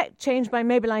 so we affect change by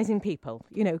mobilizing people,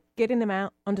 getting them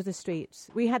out onto the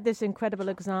streets. We had this incredible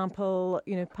example,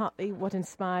 partly what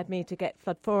inspired me to get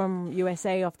Flood Forum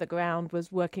USA off the ground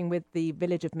was working with the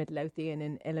village of Midlothian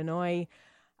in Illinois.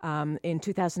 In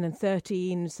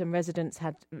 2013, some residents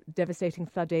had devastating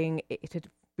flooding. It had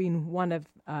been one of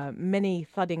many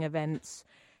flooding events.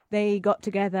 They got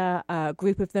together, a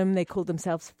group of them, they called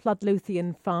themselves Flood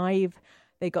Lothian 5.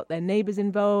 They got their neighbours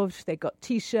involved. They got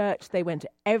T-shirts. They went to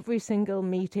every single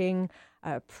meeting,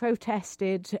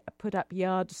 protested, put up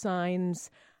yard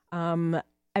signs.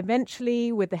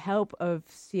 Eventually, with the help of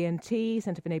CNT,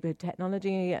 Centre for Neighbourhood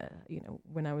Technology,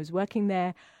 when I was working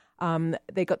there,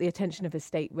 they got the attention of a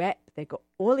state rep. They got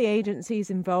all the agencies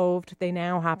involved. They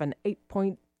now have an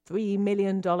 $8.3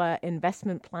 million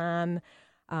investment plan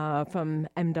from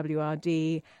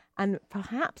MWRD. And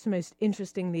perhaps most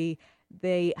interestingly,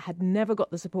 they had never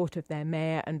got the support of their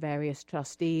mayor and various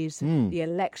trustees. The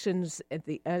elections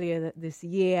earlier this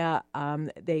year,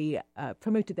 they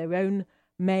promoted their own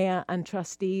mayor and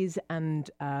trustees, and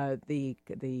the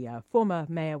former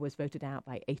mayor was voted out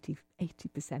by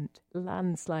 80%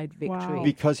 landslide victory. Wow.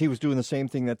 Because he was doing the same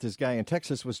thing that this guy in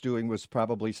Texas was doing, was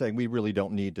probably saying, we really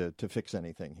don't need to fix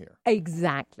anything here.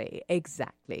 Exactly.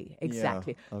 Yeah,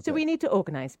 okay. So we need to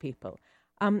organize people.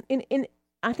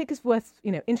 I think it's worth,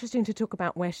 interesting to talk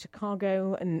about where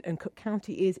Chicago and Cook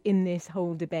County is in this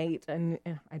whole debate. And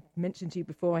I mentioned to you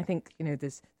before, I think,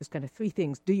 there's kind of three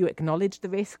things. Do you acknowledge the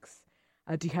risks?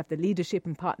 Do you have the leadership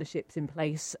and partnerships in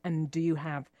place? And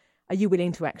are you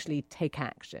willing to actually take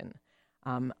action?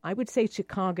 I would say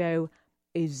Chicago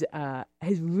has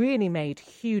really made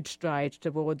huge strides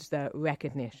towards the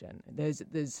recognition. There's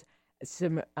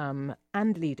some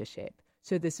and leadership.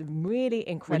 So there's some really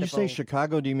incredible. When you say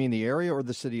Chicago, do you mean the area or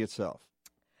the city itself?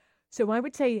 So I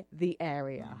would say the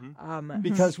area.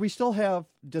 Because we still have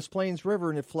Des Plaines River,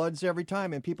 and it floods every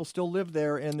time, and people still live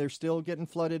there, and they're still getting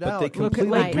flooded out. They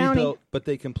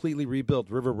completely rebuilt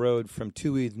River Road from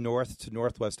 2E North to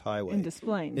Northwest Highway. In Des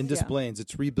Plaines. In Des Plaines.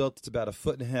 It's rebuilt. It's about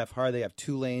 1.5 feet high. They have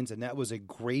 2 lanes, and that was a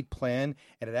great plan,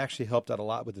 and it actually helped out a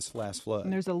lot with this last flood.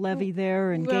 And there's a levee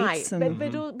there and gates. And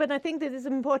But I think that is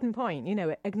an important point.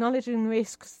 Acknowledging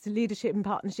risks, leadership and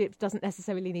partnerships doesn't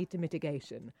necessarily lead to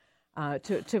mitigation.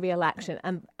 To real action,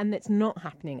 and it's not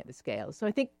happening at the scale. So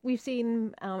I think we've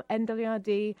seen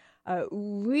NWRD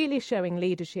really showing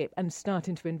leadership and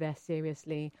starting to invest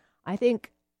seriously. I can't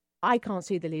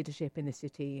see the leadership in the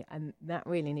city, and that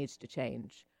really needs to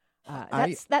change.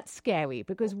 That's scary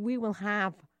because we won't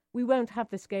have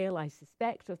the scale, I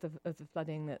suspect, of the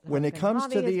flooding that when it comes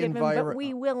to the environment, but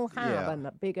we will have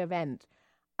a big event.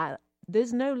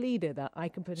 There's no leader that I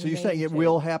can put. So you're saying it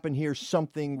will happen here?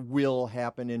 Something will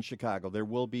happen in Chicago. There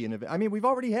will be an event. I mean, we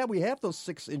have those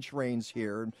 6-inch rains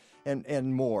here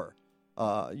and more.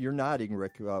 You're nodding,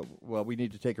 Rick. Well, we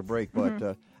need to take a break,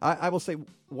 but I will say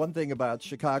one thing about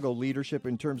Chicago leadership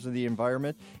in terms of the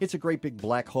environment. It's a great big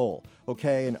black hole,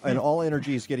 okay, and all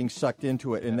energy is getting sucked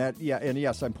into it. And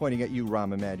yes, I'm pointing at you,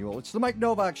 Rahm Emanuel. It's the Mike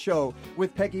Novak Show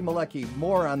with Peggy Malecki.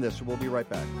 More on this. We'll be right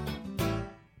back.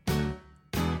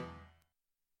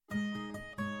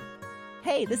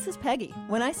 Hey, this is Peggy.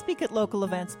 When I speak at local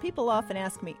events, people often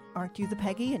ask me, aren't you the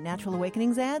Peggy in Natural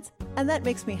Awakenings ads? And that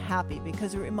makes me happy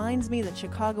because it reminds me that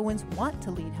Chicagoans want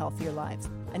to lead healthier lives.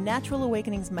 And Natural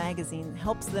Awakenings magazine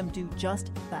helps them do just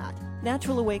that.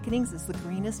 Natural Awakenings is the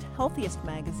greenest, healthiest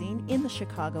magazine in the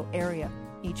Chicago area.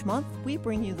 Each month, we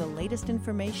bring you the latest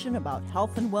information about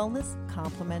health and wellness,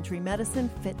 complementary medicine,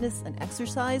 fitness and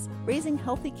exercise, raising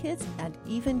healthy kids, and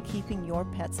even keeping your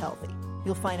pets healthy.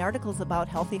 You'll find articles about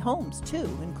healthy homes, too,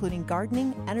 including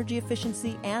gardening, energy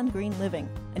efficiency, and green living.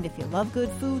 And if you love good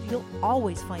food, you'll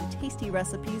always find tasty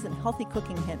recipes and healthy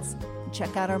cooking hints.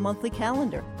 Check out our monthly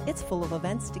calendar. It's full of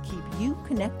events to keep you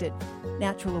connected.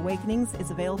 Natural Awakenings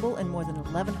is available in more than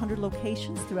 1,100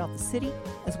 locations throughout the city,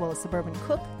 as well as suburban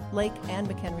Cook, Lake, and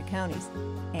McHenry counties.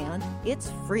 And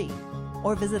it's free.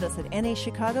 Or visit us at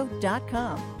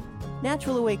nachicago.com.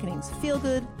 Natural Awakenings. Feel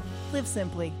good, live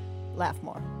simply, laugh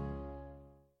more.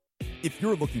 If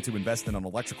you're looking to invest in an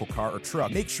electrical car or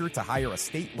truck, make sure to hire a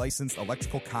state-licensed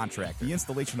electrical contractor. The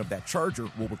installation of that charger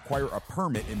will require a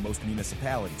permit in most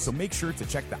municipalities, so make sure to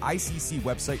check the ICC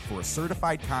website for a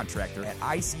certified contractor at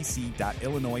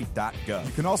icc.illinois.gov.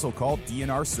 You can also call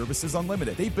DNR Services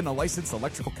Unlimited. They've been a licensed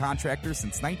electrical contractor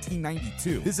since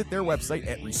 1992. Visit their website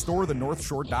at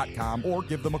restorethenorthshore.com or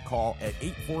give them a call at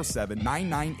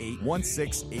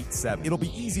 847-998-1687. It'll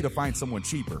be easy to find someone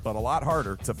cheaper, but a lot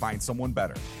harder to find someone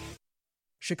better.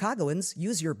 Chicagoans,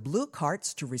 use your blue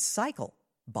carts to recycle.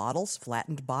 Bottles,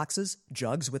 flattened boxes,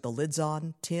 jugs with the lids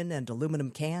on, tin and aluminum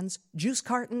cans, juice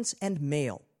cartons, and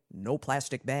mail. No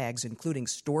plastic bags, including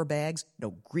store bags,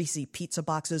 no greasy pizza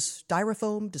boxes,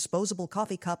 styrofoam, disposable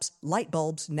coffee cups, light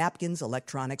bulbs, napkins,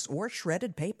 electronics, or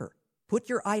shredded paper. Put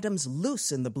your items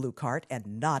loose in the blue cart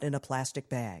and not in a plastic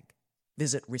bag.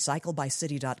 Visit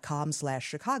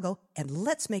recyclebycity.com/Chicago and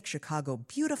let's make Chicago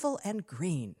beautiful and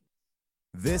green.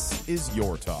 This is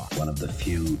Your Talk. One of the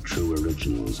few true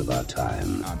originals of our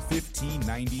time. On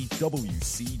 1590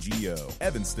 WCGO,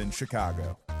 Evanston,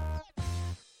 Chicago.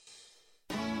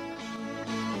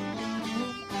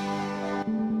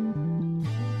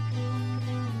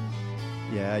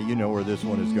 Yeah, you know where this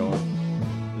one is going.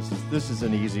 This is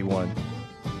an easy one.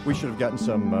 We should have gotten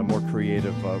some more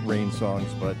creative rain songs,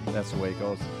 but that's the way it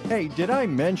goes. Hey, did I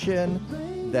mention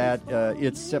that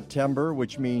it's September,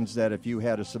 which means that if you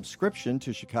had a subscription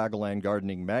to Chicagoland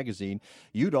Gardening Magazine,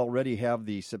 you'd already have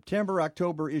the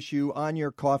September-October issue on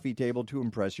your coffee table to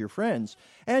impress your friends.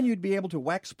 And you'd be able to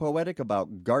wax poetic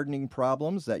about gardening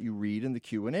problems that you read in the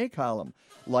Q&A column,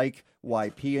 like why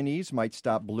peonies might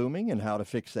stop blooming and how to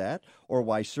fix that, or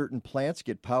why certain plants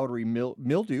get powdery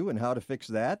mildew and how to fix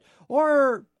that,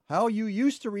 or how you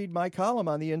used to read my column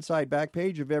on the inside back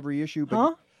page of every issue,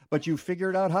 but you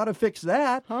figured out how to fix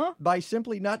that by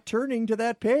simply not turning to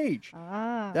that page.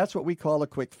 That's what we call a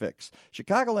quick fix.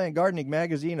 Chicagoland Gardening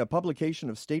Magazine, a publication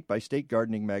of state-by-state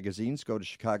gardening magazines. Go to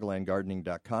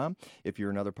chicagolandgardening.com. If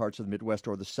you're in other parts of the Midwest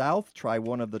or the South, try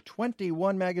one of the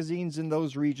 21 magazines in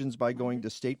those regions by going to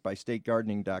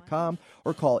statebystategardening.com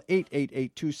or call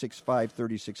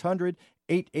 888-265-3600.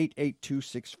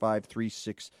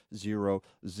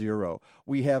 888-265-3600.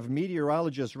 We have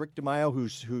meteorologist Rick DiMaio,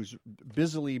 who's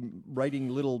busily writing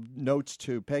little notes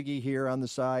to Peggy here on the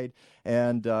side,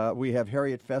 and we have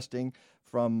Harriet Festing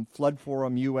from Flood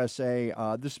Forum USA.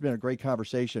 This has been a great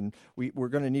conversation. We're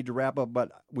going to need to wrap up,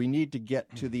 but we need to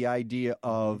get to the idea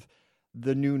of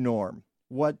the new norm.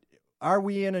 What are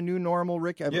we in a new normal,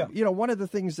 Rick? Yeah. You know, one of the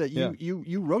things that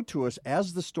you wrote to us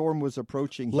as the storm was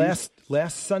approaching last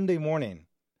Sunday morning.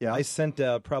 Yeah. I sent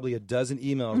out probably a dozen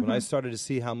emails when I started to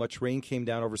see how much rain came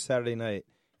down over Saturday night,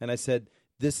 and I said,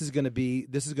 this is going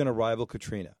to rival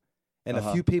Katrina. And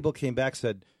a few people came back and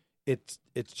said, it's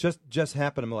just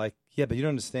happened. I'm like, yeah, but you don't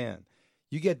understand.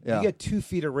 You get 2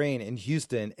 feet of rain in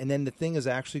Houston, and then the thing is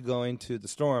actually the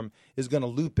storm is going to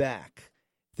loop back.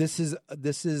 This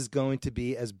is going to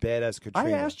be as bad as Katrina.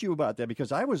 I asked you about that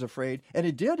because I was afraid, and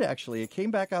it did actually. It came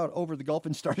back out over the Gulf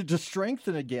and started to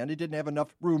strengthen again. It didn't have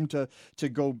enough room to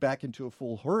go back into a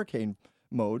full hurricane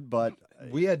mode, but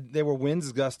there were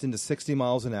winds gusting to 60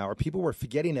 miles an hour. People were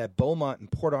forgetting that Beaumont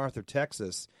and Port Arthur,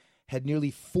 Texas, had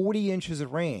nearly 40 inches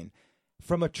of rain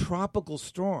from a tropical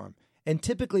storm. And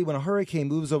typically when a hurricane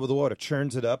moves over the water,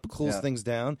 churns it up, cools things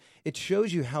down, it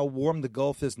shows you how warm the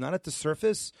Gulf is, not at the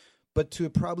surface, but to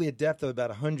probably a depth of about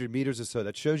 100 meters or so.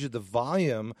 That shows you the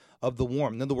volume of the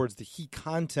warm. In other words, the heat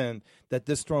content that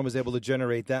this storm was able to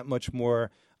generate that much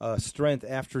more strength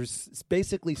after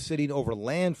basically sitting over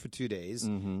land for 2 days,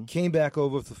 came back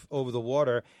over the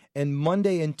water, and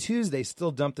Monday and Tuesday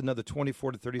still dumped another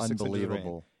 24 to 36 inches of rain.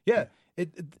 Unbelievable. Yeah,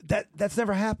 that's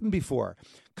never happened before.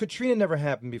 Katrina never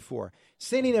happened before.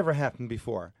 Sandy never happened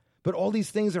before. But all these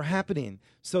things are happening.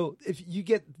 So if you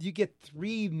get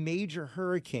 3 major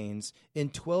hurricanes in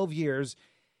 12 years,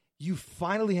 you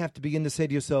finally have to begin to say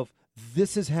to yourself,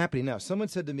 this is happening. Now, someone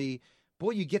said to me,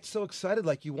 boy, you get so excited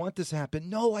like you want this to happen.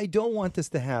 No, I don't want this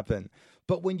to happen.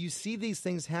 But when you see these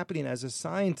things happening as a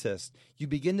scientist, you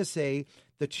begin to say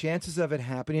the chances of it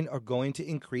happening are going to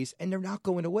increase, and they're not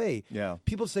going away. Yeah.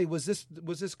 People say, was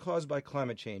this caused by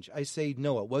climate change? I say,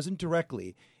 no, it wasn't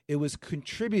directly. It was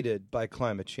contributed by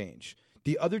climate change.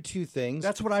 The other two things...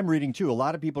 That's what I'm reading, too. A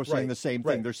lot of people are saying the same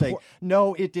thing. They're saying,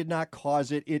 no, it did not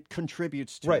cause it. It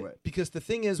contributes to it. Because the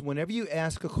thing is, whenever you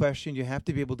ask a question, you have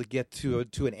to be able to get to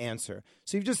an answer.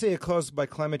 So if you just say it caused by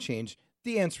climate change,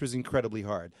 the answer is incredibly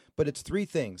hard. But it's 3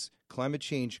 things. Climate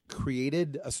change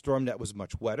created a storm that was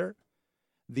much wetter.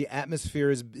 The atmosphere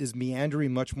is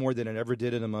meandering much more than it ever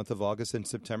did in the month of August and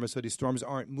September, so these storms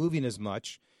aren't moving as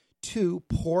much. 2,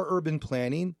 poor urban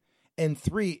planning. And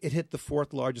 3, it hit the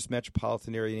 4th largest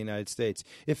metropolitan area in the United States.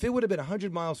 If it would have been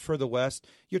 100 miles further west,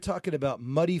 you're talking about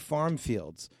muddy farm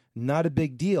fields. Not a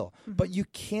big deal. But you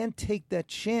can't take that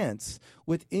chance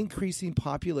with increasing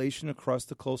population across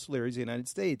the coastal areas of the United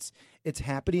States. It's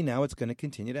happening now. It's going to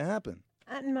continue to happen.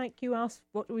 And Mike, you asked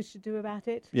what we should do about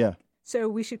it? Yeah. So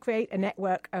we should create a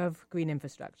network of green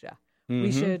infrastructure.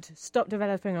 We should stop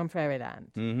developing on prairie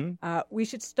land. We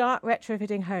should start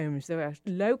retrofitting homes. There are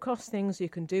low-cost things you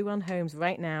can do on homes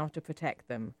right now to protect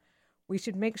them. We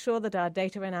should make sure that our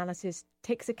data analysis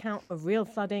takes account of real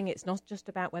flooding. It's not just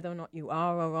about whether or not you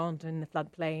are or aren't in the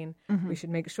floodplain. We should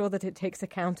make sure that it takes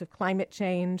account of climate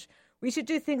change. We should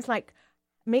do things like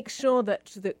make sure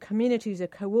that the communities are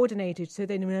coordinated so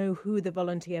they know who the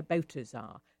volunteer boaters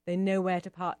are. They know where to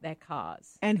park their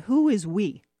cars. And who is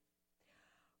we?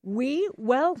 You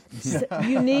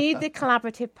need the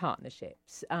collaborative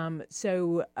partnerships.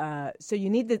 So you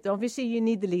need obviously you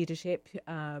need the leadership,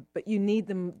 but you need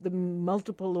the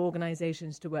multiple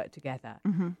organizations to work together.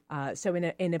 So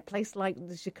in a place like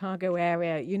the Chicago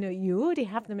area, you already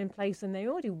have them in place and they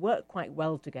already work quite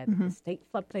well together. The state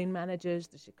floodplain managers,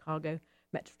 the Chicago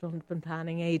Metropolitan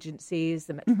Planning Agencies,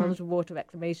 the Metropolitan Water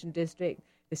Reclamation District,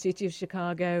 the City of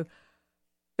Chicago.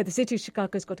 But the City of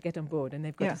Chicago's got to get on board, and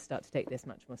they've got to start to take this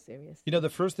much more serious. The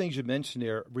first things you mentioned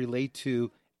there relate to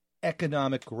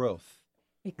economic growth.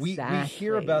 Exactly. We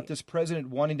hear about this president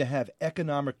wanting to have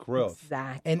economic growth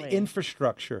and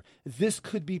infrastructure. This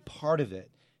could be part of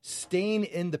it. Staying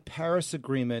in the Paris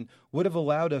Agreement would have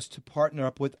allowed us to partner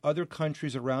up with other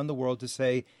countries around the world to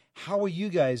say, how are you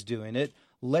guys doing it?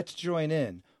 Let's join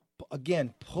in.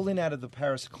 Again, pulling out of the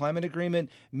Paris Climate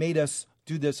Agreement made us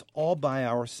do this all by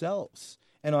ourselves.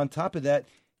 And on top of that,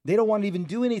 they don't want to even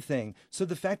do anything. So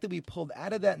the fact that we pulled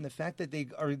out of that and the fact that they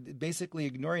are basically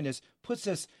ignoring us puts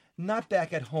us not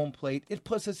back at home plate. It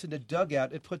puts us in the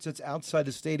dugout. It puts us outside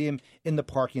the stadium in the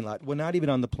parking lot. We're not even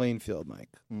on the playing field,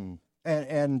 Mike.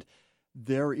 And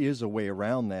there is a way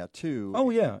around that, too.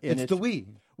 Oh, yeah. It's the we.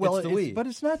 Well, it's the we. But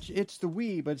it's not. It's the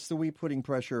we, but it's the we putting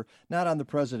pressure not on the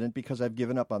president because I've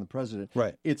given up on the president.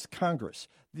 Right. It's Congress.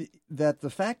 The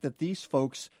fact that these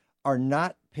folks are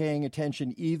not paying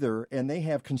attention either, and they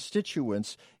have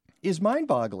constituents, is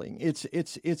mind-boggling.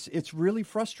 It's really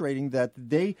frustrating that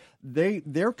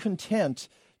they're content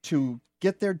to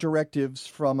get their directives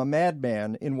from a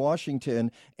madman in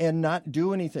Washington and not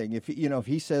do anything. If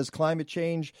he says climate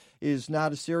change is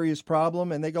not a serious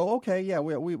problem, and they go, okay, yeah,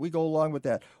 we go along with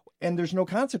that. And there's no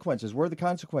consequences. Where are the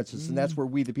consequences? And that's where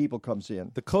we, the people, comes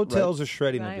in. The coattails are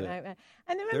shredding Right. a bit.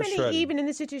 And there were They're many, shredding. even in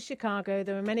the city of Chicago,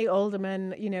 there were many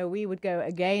aldermen, we would go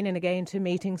again and again to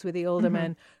meetings with the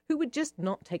aldermen who would just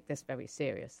not take this very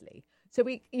seriously. So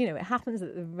it happens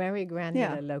at the very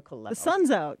granular local level. The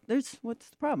sun's out. What's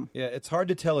the problem? Yeah, it's hard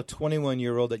to tell a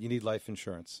 21-year-old that you need life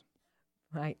insurance.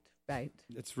 Right.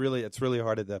 It's really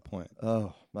hard at that point.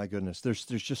 Oh my goodness, there's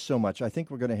just so much. I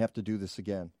think we're going to have to do this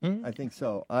again. I think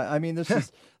so. I mean, this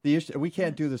is the issue. We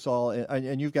can't do this all.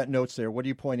 And you've got notes there. What are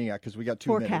you pointing at? Because we got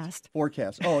 2 minutes.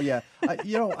 Forecast. Oh yeah.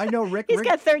 I know Rick. He's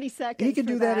got 30 seconds. He can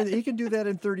do that. He can do that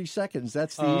in 30 seconds.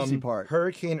 That's the easy part.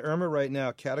 Hurricane Irma right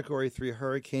now, Category 3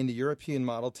 hurricane. The European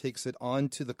model takes it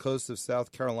onto the coast of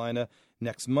South Carolina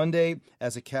next Monday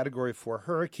as a Category 4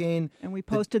 hurricane. And we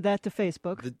posted that to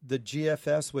Facebook. The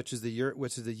GFS, which is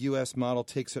the U.S. model,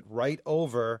 takes it right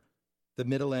over the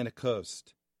Mid-Atlantic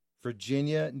coast.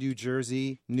 Virginia, New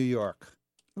Jersey, New York.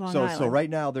 So right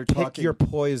now they're talking. Pick your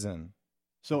poison.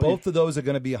 So both of those are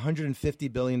going to be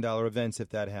 $150 billion events if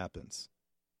that happens.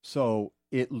 So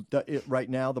it right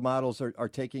now the models are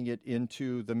taking it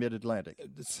into the Mid-Atlantic.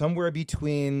 Somewhere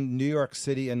between New York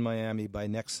City and Miami by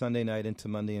next Sunday night into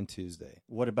Monday and Tuesday.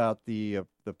 What about the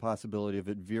possibility of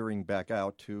it veering back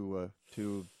out to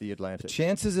the Atlantic? The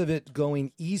chances of it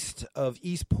going east of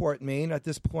Eastport, Maine at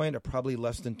this point are probably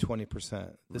less than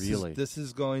 20%. This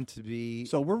is going to be...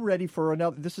 So we're ready for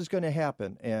another... This is going to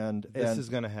happen. This is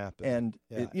going to happen. And,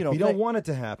 we don't want it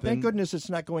to happen. Thank goodness it's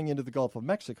not going into the Gulf of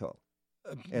Mexico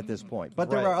at this point.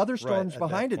 But there are other storms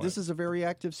behind it. This is a very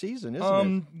active season,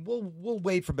 isn't it? We'll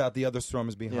wait for about the other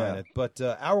storms behind it. But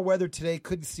our weather today,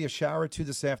 could see a shower or two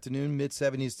this afternoon,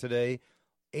 mid-70s today,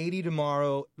 80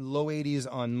 tomorrow, low 80s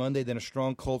on Monday. Then a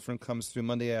strong cold front comes through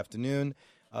Monday afternoon.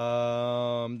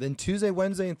 Then Tuesday,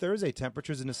 Wednesday, and Thursday,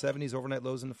 temperatures in the 70s, overnight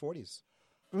lows in the 40s.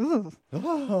 Ooh.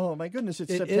 Oh, my goodness.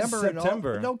 It's September. Is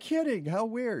September. No kidding. How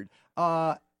weird.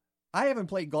 I haven't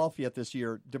played golf yet this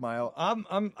year, DiMaio.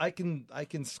 I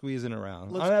can squeeze in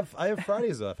around. I have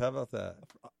Fridays off. How about that?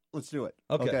 Let's do it.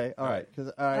 Okay. All right.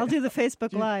 I'll do the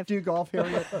Facebook Live. Do you golf,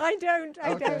 Harriet? I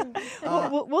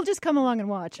don't. We'll just come along and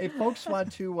watch. If folks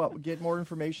want to get more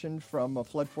information from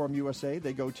Flood Forum USA,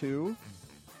 they go to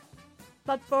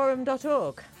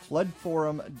floodforum.org.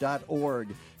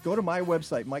 Floodforum.org. Go to my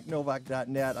website,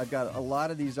 MikeNovak.net. I've got a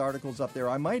lot of these articles up there.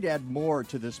 I might add more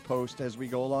to this post as we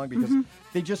go along because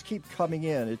they just keep coming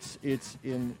in. It's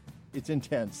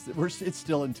intense. It's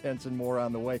still intense and more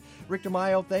on the way. Rick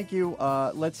DiMaio, thank you.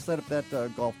 Let's set up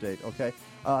that golf date, okay?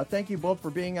 Thank you both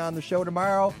for being on the show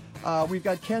tomorrow. We've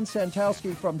got Ken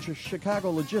Santowski from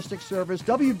Chicago Logistics Service.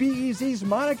 WBEZ's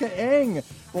Monica Eng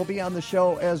will be on the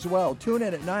show as well. Tune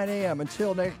in at 9 a.m.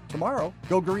 Until tomorrow,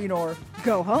 go green or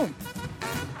go home.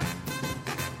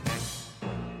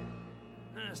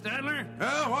 Stadler?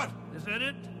 Yeah, what? Is that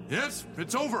it? Yes,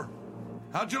 it's over.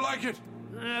 How'd you like it?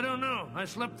 I don't know. I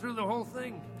slept through the whole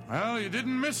thing. Well, you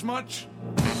didn't miss much.